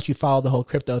know how much you follow the whole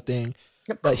crypto thing,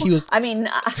 but he was. I mean,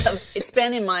 it's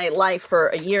been in my life for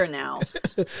a year now,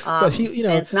 but and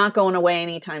it's not going away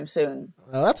anytime soon.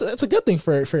 Well, that's a good thing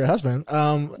for your husband.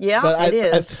 Yeah, but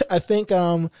it is. I think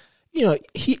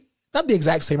he, not the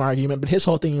exact same argument, but his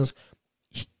whole thing is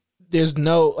there's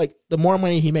no, like, the more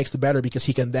money he makes, the better, because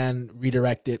he can then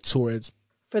redirect it towards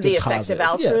for the effective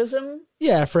altruism.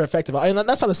 Yeah, for effective. I mean,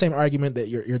 that's not the same argument that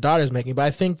your daughter's making, but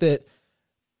I think that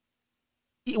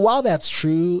while that's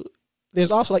true,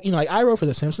 there's also, like, like, I wrote for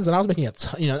The Simpsons, and I was making a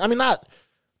ton, I mean, not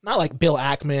like Bill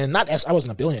Ackman, I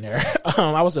wasn't a billionaire.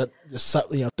 I was a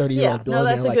 30-year-old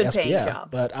billionaire, like SBF.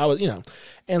 Job. But I was,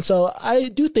 and so I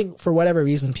do think for whatever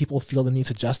reason people feel the need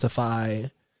to justify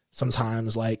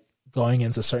sometimes, like, going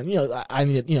into certain, I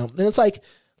need, and it's like,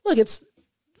 look,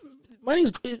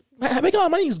 making a lot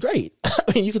of money is great.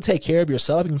 I mean, you can take care of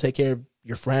yourself, you can take care of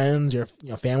your friends, your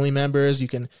family members, you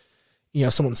can,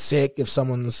 if someone's sick, if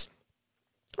someone's,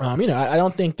 I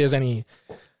don't think there's any,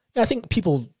 I think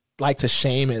people like to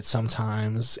shame it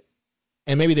sometimes,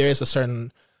 and maybe there is a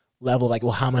certain level like,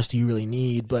 well, how much do you really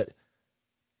need? But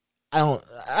I don't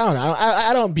know.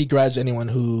 I don't begrudge anyone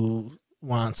who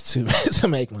wants to to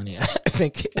make money. I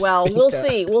think. Well, we'll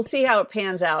see. We'll see how it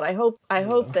pans out. I hope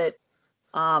that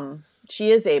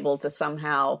she is able to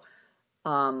somehow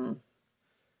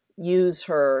use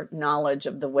her knowledge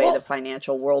of the way the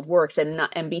financial world works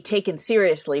and be taken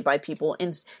seriously by people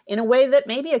in a way that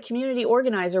maybe a community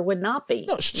organizer would not be.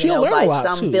 No, she'll learn by a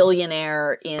lot some too.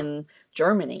 Billionaire in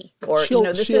Germany, or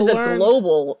this is a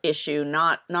global issue,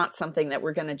 not something that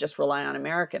we're going to just rely on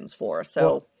Americans for.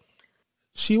 So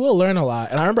she will learn a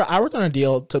lot. And I remember I worked on a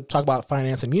deal to talk about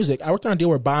finance and music. I worked on a deal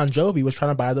where Bon Jovi was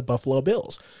trying to buy the Buffalo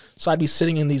Bills. So I'd be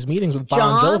sitting in these meetings with Bon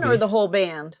Jovi. John or the whole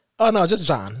band? Oh no, just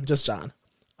John.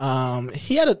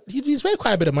 He's made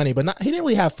quite a bit of money, but he didn't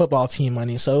really have football team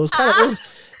money. So it was kind of,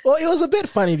 it was a bit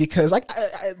funny because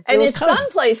and his son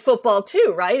plays football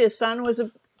too, right? His son was a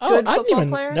good football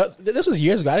player. No, this was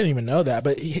years ago. I didn't even know that,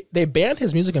 but they banned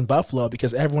his music in Buffalo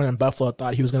because everyone in Buffalo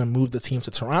thought he was going to move the team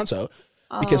to Toronto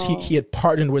because he had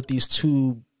partnered with these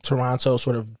two Toronto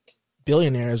sort of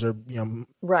billionaires or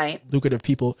lucrative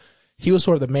people. He was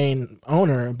sort of the main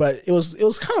owner, but it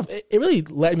was kind of, it really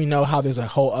let me know how there's a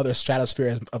whole other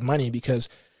stratosphere of money, because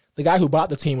the guy who bought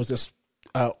the team was this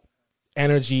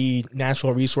energy,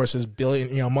 natural resources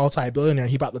multi-billionaire.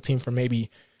 He bought the team for maybe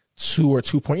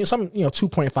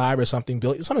 2.5 or something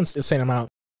billion, some insane amount.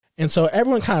 And so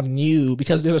everyone kind of knew,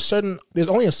 because there's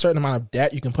only a certain amount of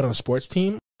debt you can put on a sports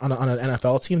team, on an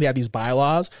NFL team. They have these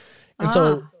bylaws. And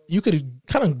so you could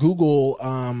kind of Google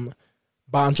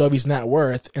Bon Jovi's net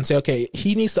worth and say, okay,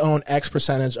 he needs to own X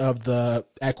percentage of the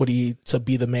equity to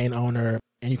be the main owner,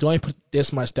 and you can only put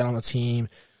this much debt on the team.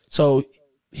 So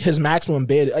his maximum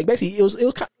bid, like basically, it was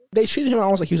kind of, they treated him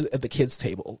almost like he was at the kids'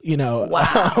 table,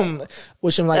 Wow.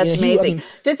 Which I'm like, that's amazing.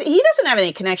 He doesn't have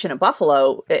any connection to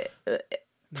Buffalo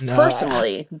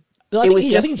personally. It was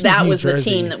just that was the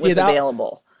team that was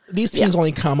available. These teams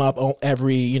only come up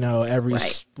every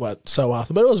so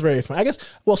often, but it was very fun, I guess.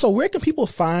 Well, so where can people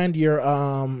find your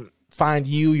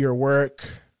work?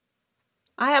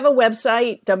 I have a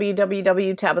website,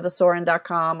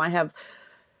 www.tabithasoren.com. I have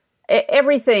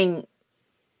everything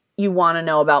you want to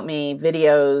know about me: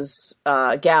 videos,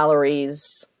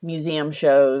 galleries, museum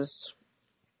shows,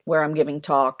 where I'm giving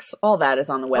talks. All that is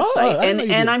on the website,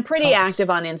 and I'm pretty active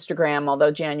on Instagram.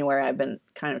 Although January I've been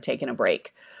kind of taking a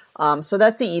break. So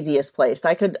that's the easiest place.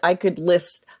 I could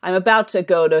list. I'm about to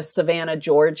go to Savannah,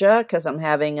 Georgia, because I'm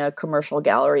having a commercial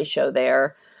gallery show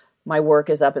there. My work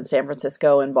is up in San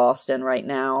Francisco and Boston right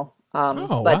now.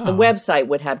 But the website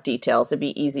would have details. It'd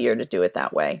be easier to do it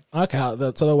that way. Okay,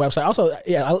 so the website also,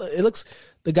 it looks,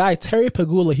 the guy Terry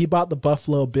Pagula, he bought the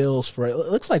Buffalo Bills for, it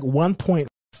looks like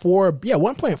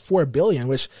 1.4 billion,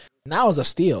 which now is a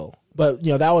steal. But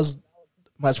that was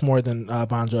much more than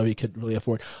Bon Jovi could really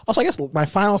afford. Also, I guess my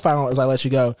final as I let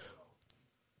you go,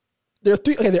 there are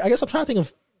three. Okay, I guess I'm trying to think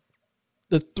of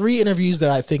the three interviews that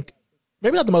I think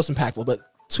maybe not the most impactful, but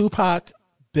Tupac,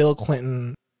 Bill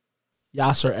Clinton,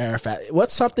 Yasser Arafat.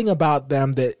 What's something about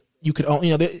them that you could only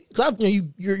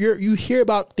you hear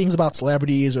about things about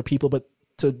celebrities or people, but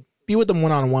to be with them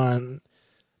one-on-one,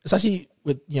 especially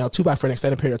with Tupac for an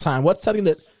extended period of time, what's something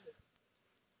that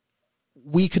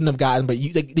we couldn't have gotten, but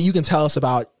that you can tell us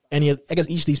about any of, I guess,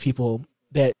 each of these people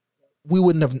that we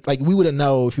wouldn't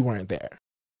know if you weren't there?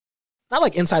 Not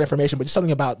like inside information, but just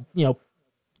something about,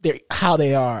 how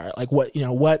they are, like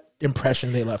what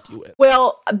impression they left you with.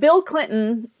 Well, Bill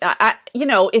Clinton,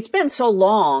 it's been so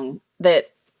long that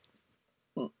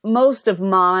most of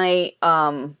my,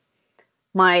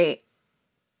 my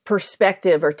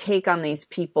perspective or take on these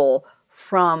people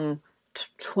from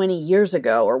 20 years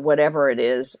ago or whatever it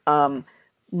is,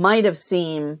 might have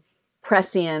seemed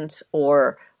prescient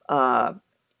or,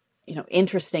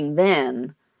 interesting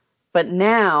then, but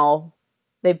now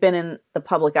they've been in the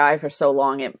public eye for so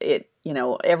long. It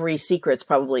every secret's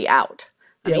probably out.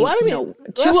 I mean,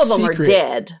 two of them are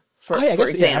dead, for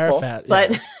example. Arafat,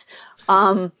 but,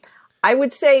 I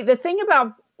would say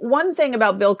one thing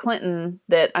about Bill Clinton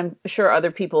that I'm sure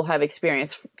other people have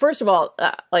experienced. First of all,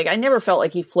 I never felt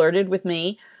like he flirted with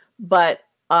me, but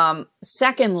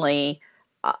secondly,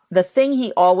 the thing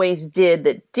he always did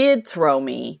that did throw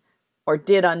me or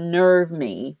did unnerve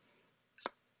me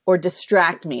or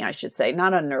distract me, I should say,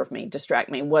 not unnerve me, distract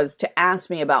me, was to ask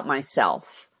me about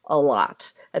myself a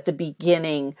lot at the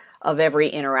beginning of every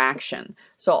interaction.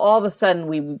 So all of a sudden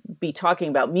we'd be talking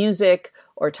about music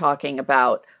or talking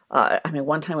about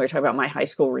one time we were talking about my high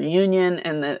school reunion,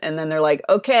 and then they're like,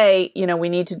 okay, we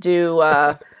need to do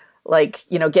like,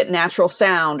 you know, get natural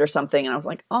sound or something. And I was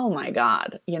like, oh my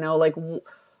God, you know, like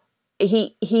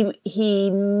he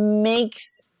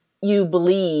makes you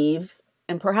believe,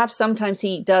 and perhaps sometimes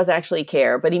he does actually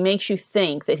care, but he makes you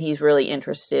think that he's really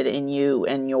interested in you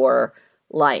and your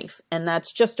life. And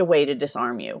that's just a way to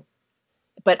disarm you.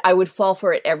 But I would fall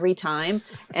for it every time.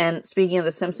 And speaking of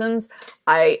The Simpsons,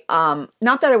 I,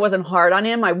 not that I wasn't hard on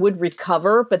him, I would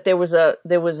recover, but there was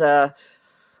a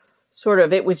sort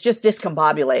of, it was just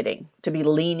discombobulating to be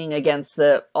leaning against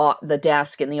the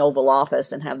desk in the Oval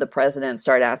Office and have the president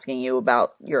start asking you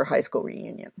about your high school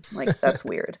reunion. Like, that's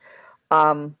weird.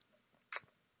 But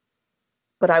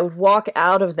I would walk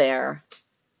out of there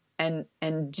and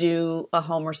do a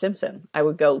Homer Simpson. I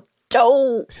would go,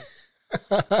 "Doe!"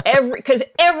 Because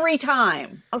every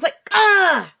time I was like,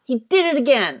 he did it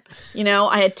again. You know,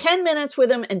 I had 10 minutes with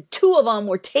him and 2 of them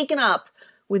were taken up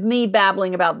with me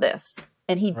babbling about this.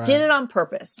 And he did it on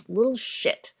purpose. Little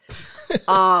shit.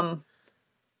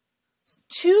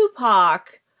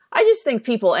 Tupac, I just think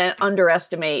people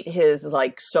underestimate his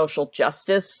like social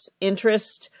justice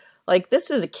interest. Like, this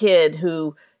is a kid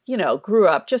who, you know, grew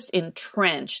up just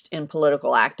entrenched in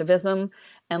political activism.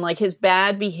 And like his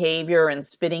bad behavior and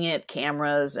spitting at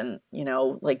cameras and, you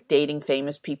know, like dating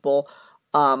famous people,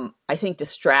 I think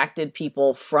distracted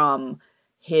people from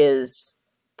his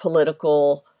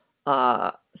political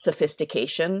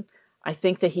sophistication. I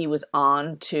think that he was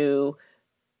on to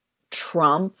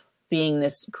Trump being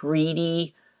this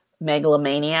greedy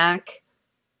megalomaniac,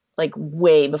 like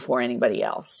way before anybody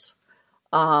else.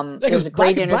 There was a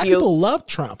great interview. Black people love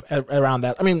Trump around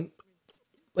that. I mean,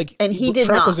 like, and he did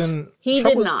Trump not. Was in, he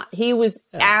Trump did was, not. He was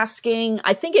asking.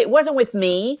 I think it wasn't with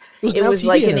me. It was an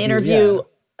like MTV an interview. Yeah.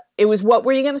 It was, what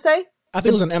were you going to say? I think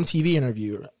it was an MTV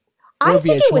interview. I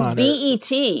think it was or,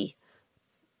 BET.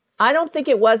 I don't think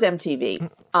it was MTV.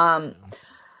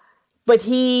 But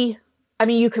he, I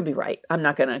mean, you could be right. I'm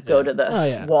not going to go to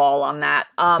the wall on that.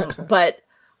 But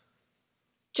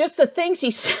just the things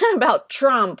he said about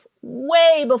Trump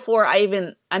way before I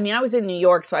was in New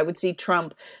York, so I would see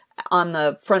Trump on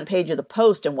the front page of the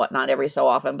Post and whatnot every so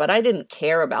often, but I didn't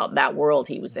care about that world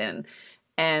he was in.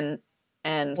 And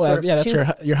that's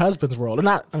your husband's world. Or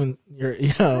not, I mean,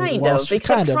 kind of,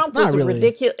 because Trump was really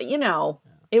ridiculous, you know,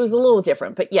 it was a little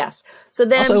different, but yes. So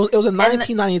then also, it was a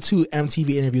 1992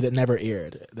 MTV interview that never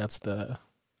aired. That's the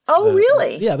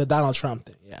really? The Donald Trump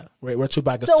thing. Yeah, where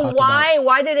Tupac is talking about. So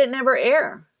why did it never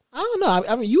air? I don't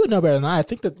know. I mean, you would know better than I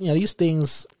think that, you know, these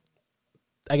things,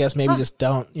 I guess maybe just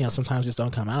don't, you know, sometimes just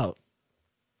don't come out.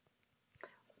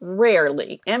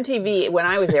 Rarely. MTV, when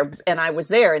I was there, and I was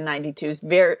there in 92,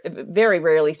 very, very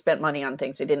rarely spent money on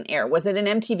things that didn't air. Was it an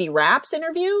MTV Raps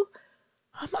interview?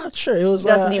 I'm not sure. It was.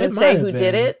 Doesn't even say who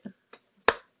did it.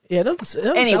 Yeah.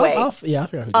 Anyway, I forgot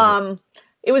who did it.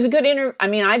 It was a good interview. I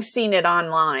mean, I've seen it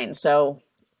online, so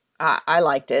I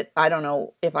liked it. I don't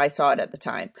know if I saw it at the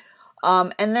time.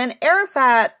 And then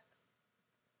Arafat,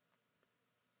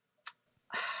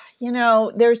 you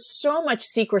know, there's so much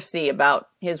secrecy about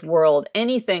his world.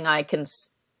 Anything I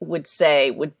would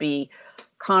say would be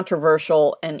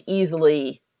controversial and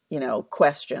easily, you know,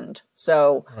 questioned.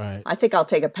 So I think I'll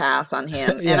take a pass on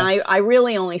him. And I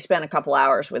really only spent a couple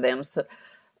hours with him. So,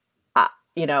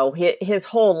 you know, his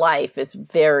whole life is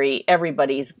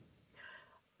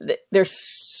there's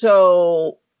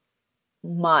so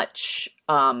much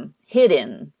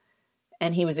hidden,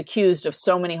 and he was accused of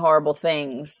so many horrible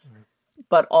things,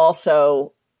 but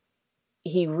also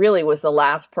he really was the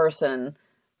last person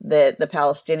that the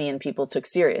Palestinian people took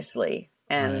seriously.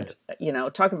 And, you know,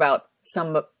 talk about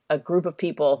a group of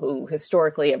people who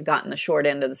historically have gotten the short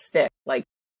end of the stick. Like,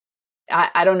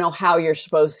 I don't know how you're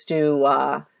supposed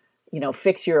to, you know,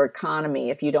 fix your economy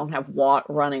if you don't have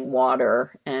running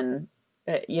water. And,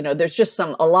 you know, there's just a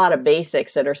lot of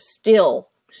basics that are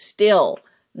still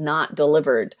not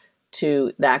delivered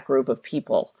to that group of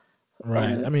people. Right.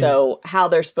 I mean, so how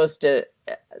they're supposed to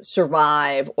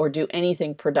survive or do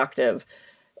anything productive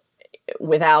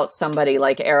without somebody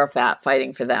like Arafat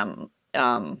fighting for them,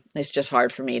 it's just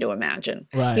hard for me to imagine.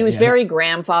 Right, he was very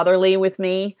grandfatherly with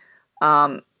me.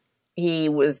 He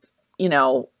was, you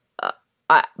know,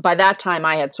 by that time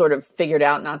I had sort of figured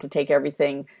out not to take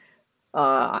everything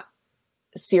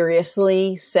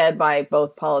seriously said by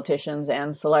both politicians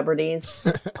and celebrities.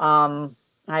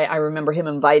 I remember him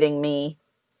inviting me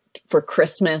for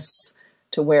Christmas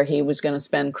to where he was going to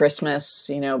spend Christmas,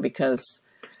 you know,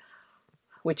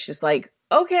 which is like,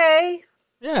 okay.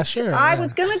 Yeah, sure. I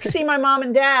was going to see my mom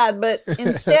and dad, but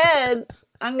instead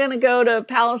I'm going to go to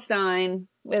Palestine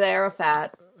with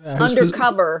Arafat.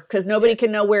 undercover because nobody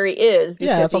can know where he is.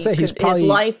 Because that's what I'm saying. He's probably, his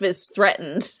life is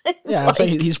threatened. Yeah, I'm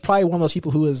saying he's probably one of those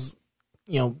people who is,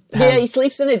 he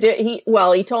sleeps in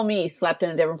he told me he slept in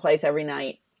a different place every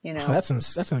night. That's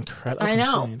incredible. I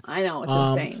know, it's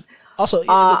insane. Also,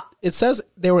 it says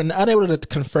they were unable to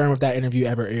confirm if that interview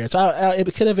ever aired. So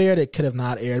it could have aired, it could have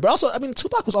not aired. But also, I mean,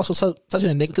 Tupac was also such an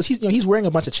enigma because he's wearing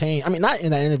a bunch of chains. I mean, not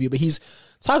in that interview, but he's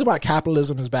talking about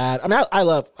capitalism is bad. I mean,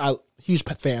 I'm huge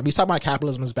fan. He's talking about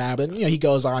capitalism is bad, but he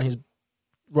goes on. He's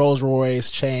Rolls Royce,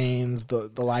 chains,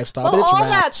 the lifestyle. Well, but it's all rap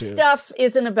that too. stuff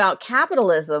isn't about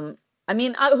capitalism. I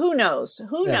mean, who knows?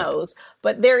 Who knows?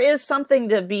 But there is something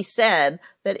to be said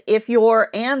that if your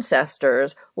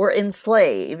ancestors were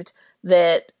enslaved,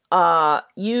 that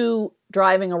you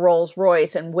driving a Rolls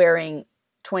Royce and wearing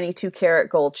 22 karat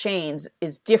gold chains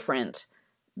is different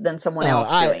than someone else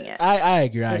doing it. I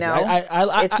agree.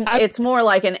 It's more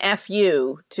like an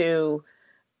FU to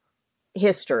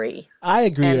history. I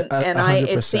agree. And 100%.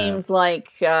 It seems like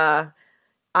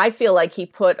I feel like he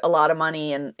put a lot of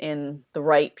money in the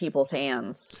right people's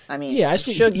hands. I mean,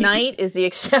 Suge Knight is the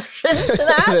exception to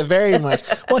that. Very much.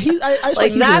 Well,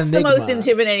 that's the most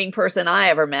intimidating person I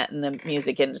ever met in the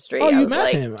music industry. Oh, you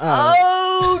met him?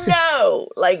 Oh no!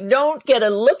 Don't get a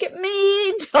look at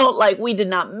me. We did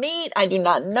not meet. I do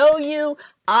not know you.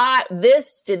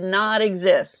 This did not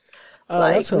exist.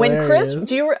 That's when hilarious.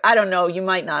 Chris, I don't know. You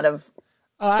might not have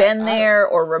been there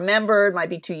or remembered, might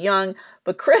be too young,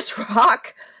 but Chris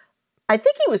Rock, I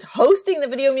think he was hosting the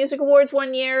Video Music Awards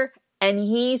one year and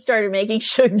he started making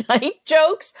Suge Knight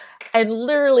jokes and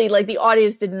literally the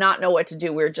audience did not know what to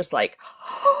do. We were just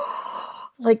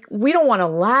we don't want to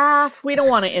laugh. We don't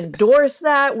want to endorse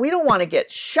that. We don't want to get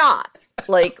shot.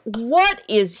 What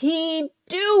is he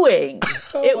doing?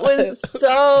 It was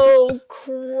so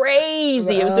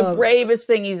crazy. It was the bravest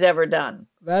thing he's ever done.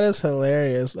 That is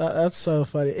hilarious. That's so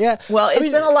funny. Yeah. Well, it's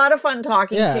been a lot of fun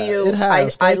talking to you. It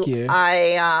has. Thank you.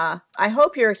 I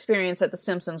hope your experience at The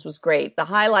Simpsons was great. The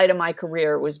highlight of my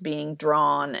career was being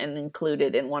drawn and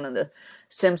included in one of the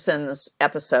Simpsons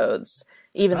episodes,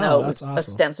 even though it was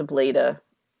ostensibly to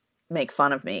make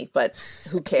fun of me. But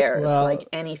who cares?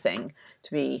 Anything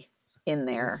to be in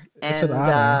there. It's an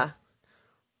honor.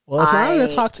 Well, it's an honor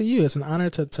to talk to you. It's an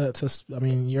honor to I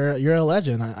mean, you're a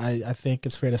legend. I think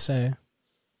it's fair to say.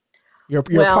 You're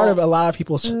part of a lot of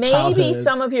people's childhoods. Maybe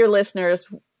some of your listeners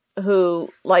who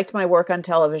liked my work on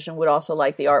television would also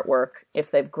like the artwork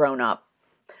if they've grown up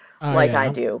I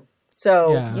do.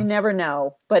 So you never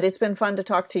know. But it's been fun to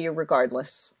talk to you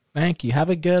regardless. Thank you. Have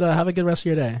a good rest of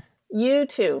your day. You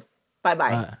too.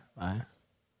 Bye-bye. Bye.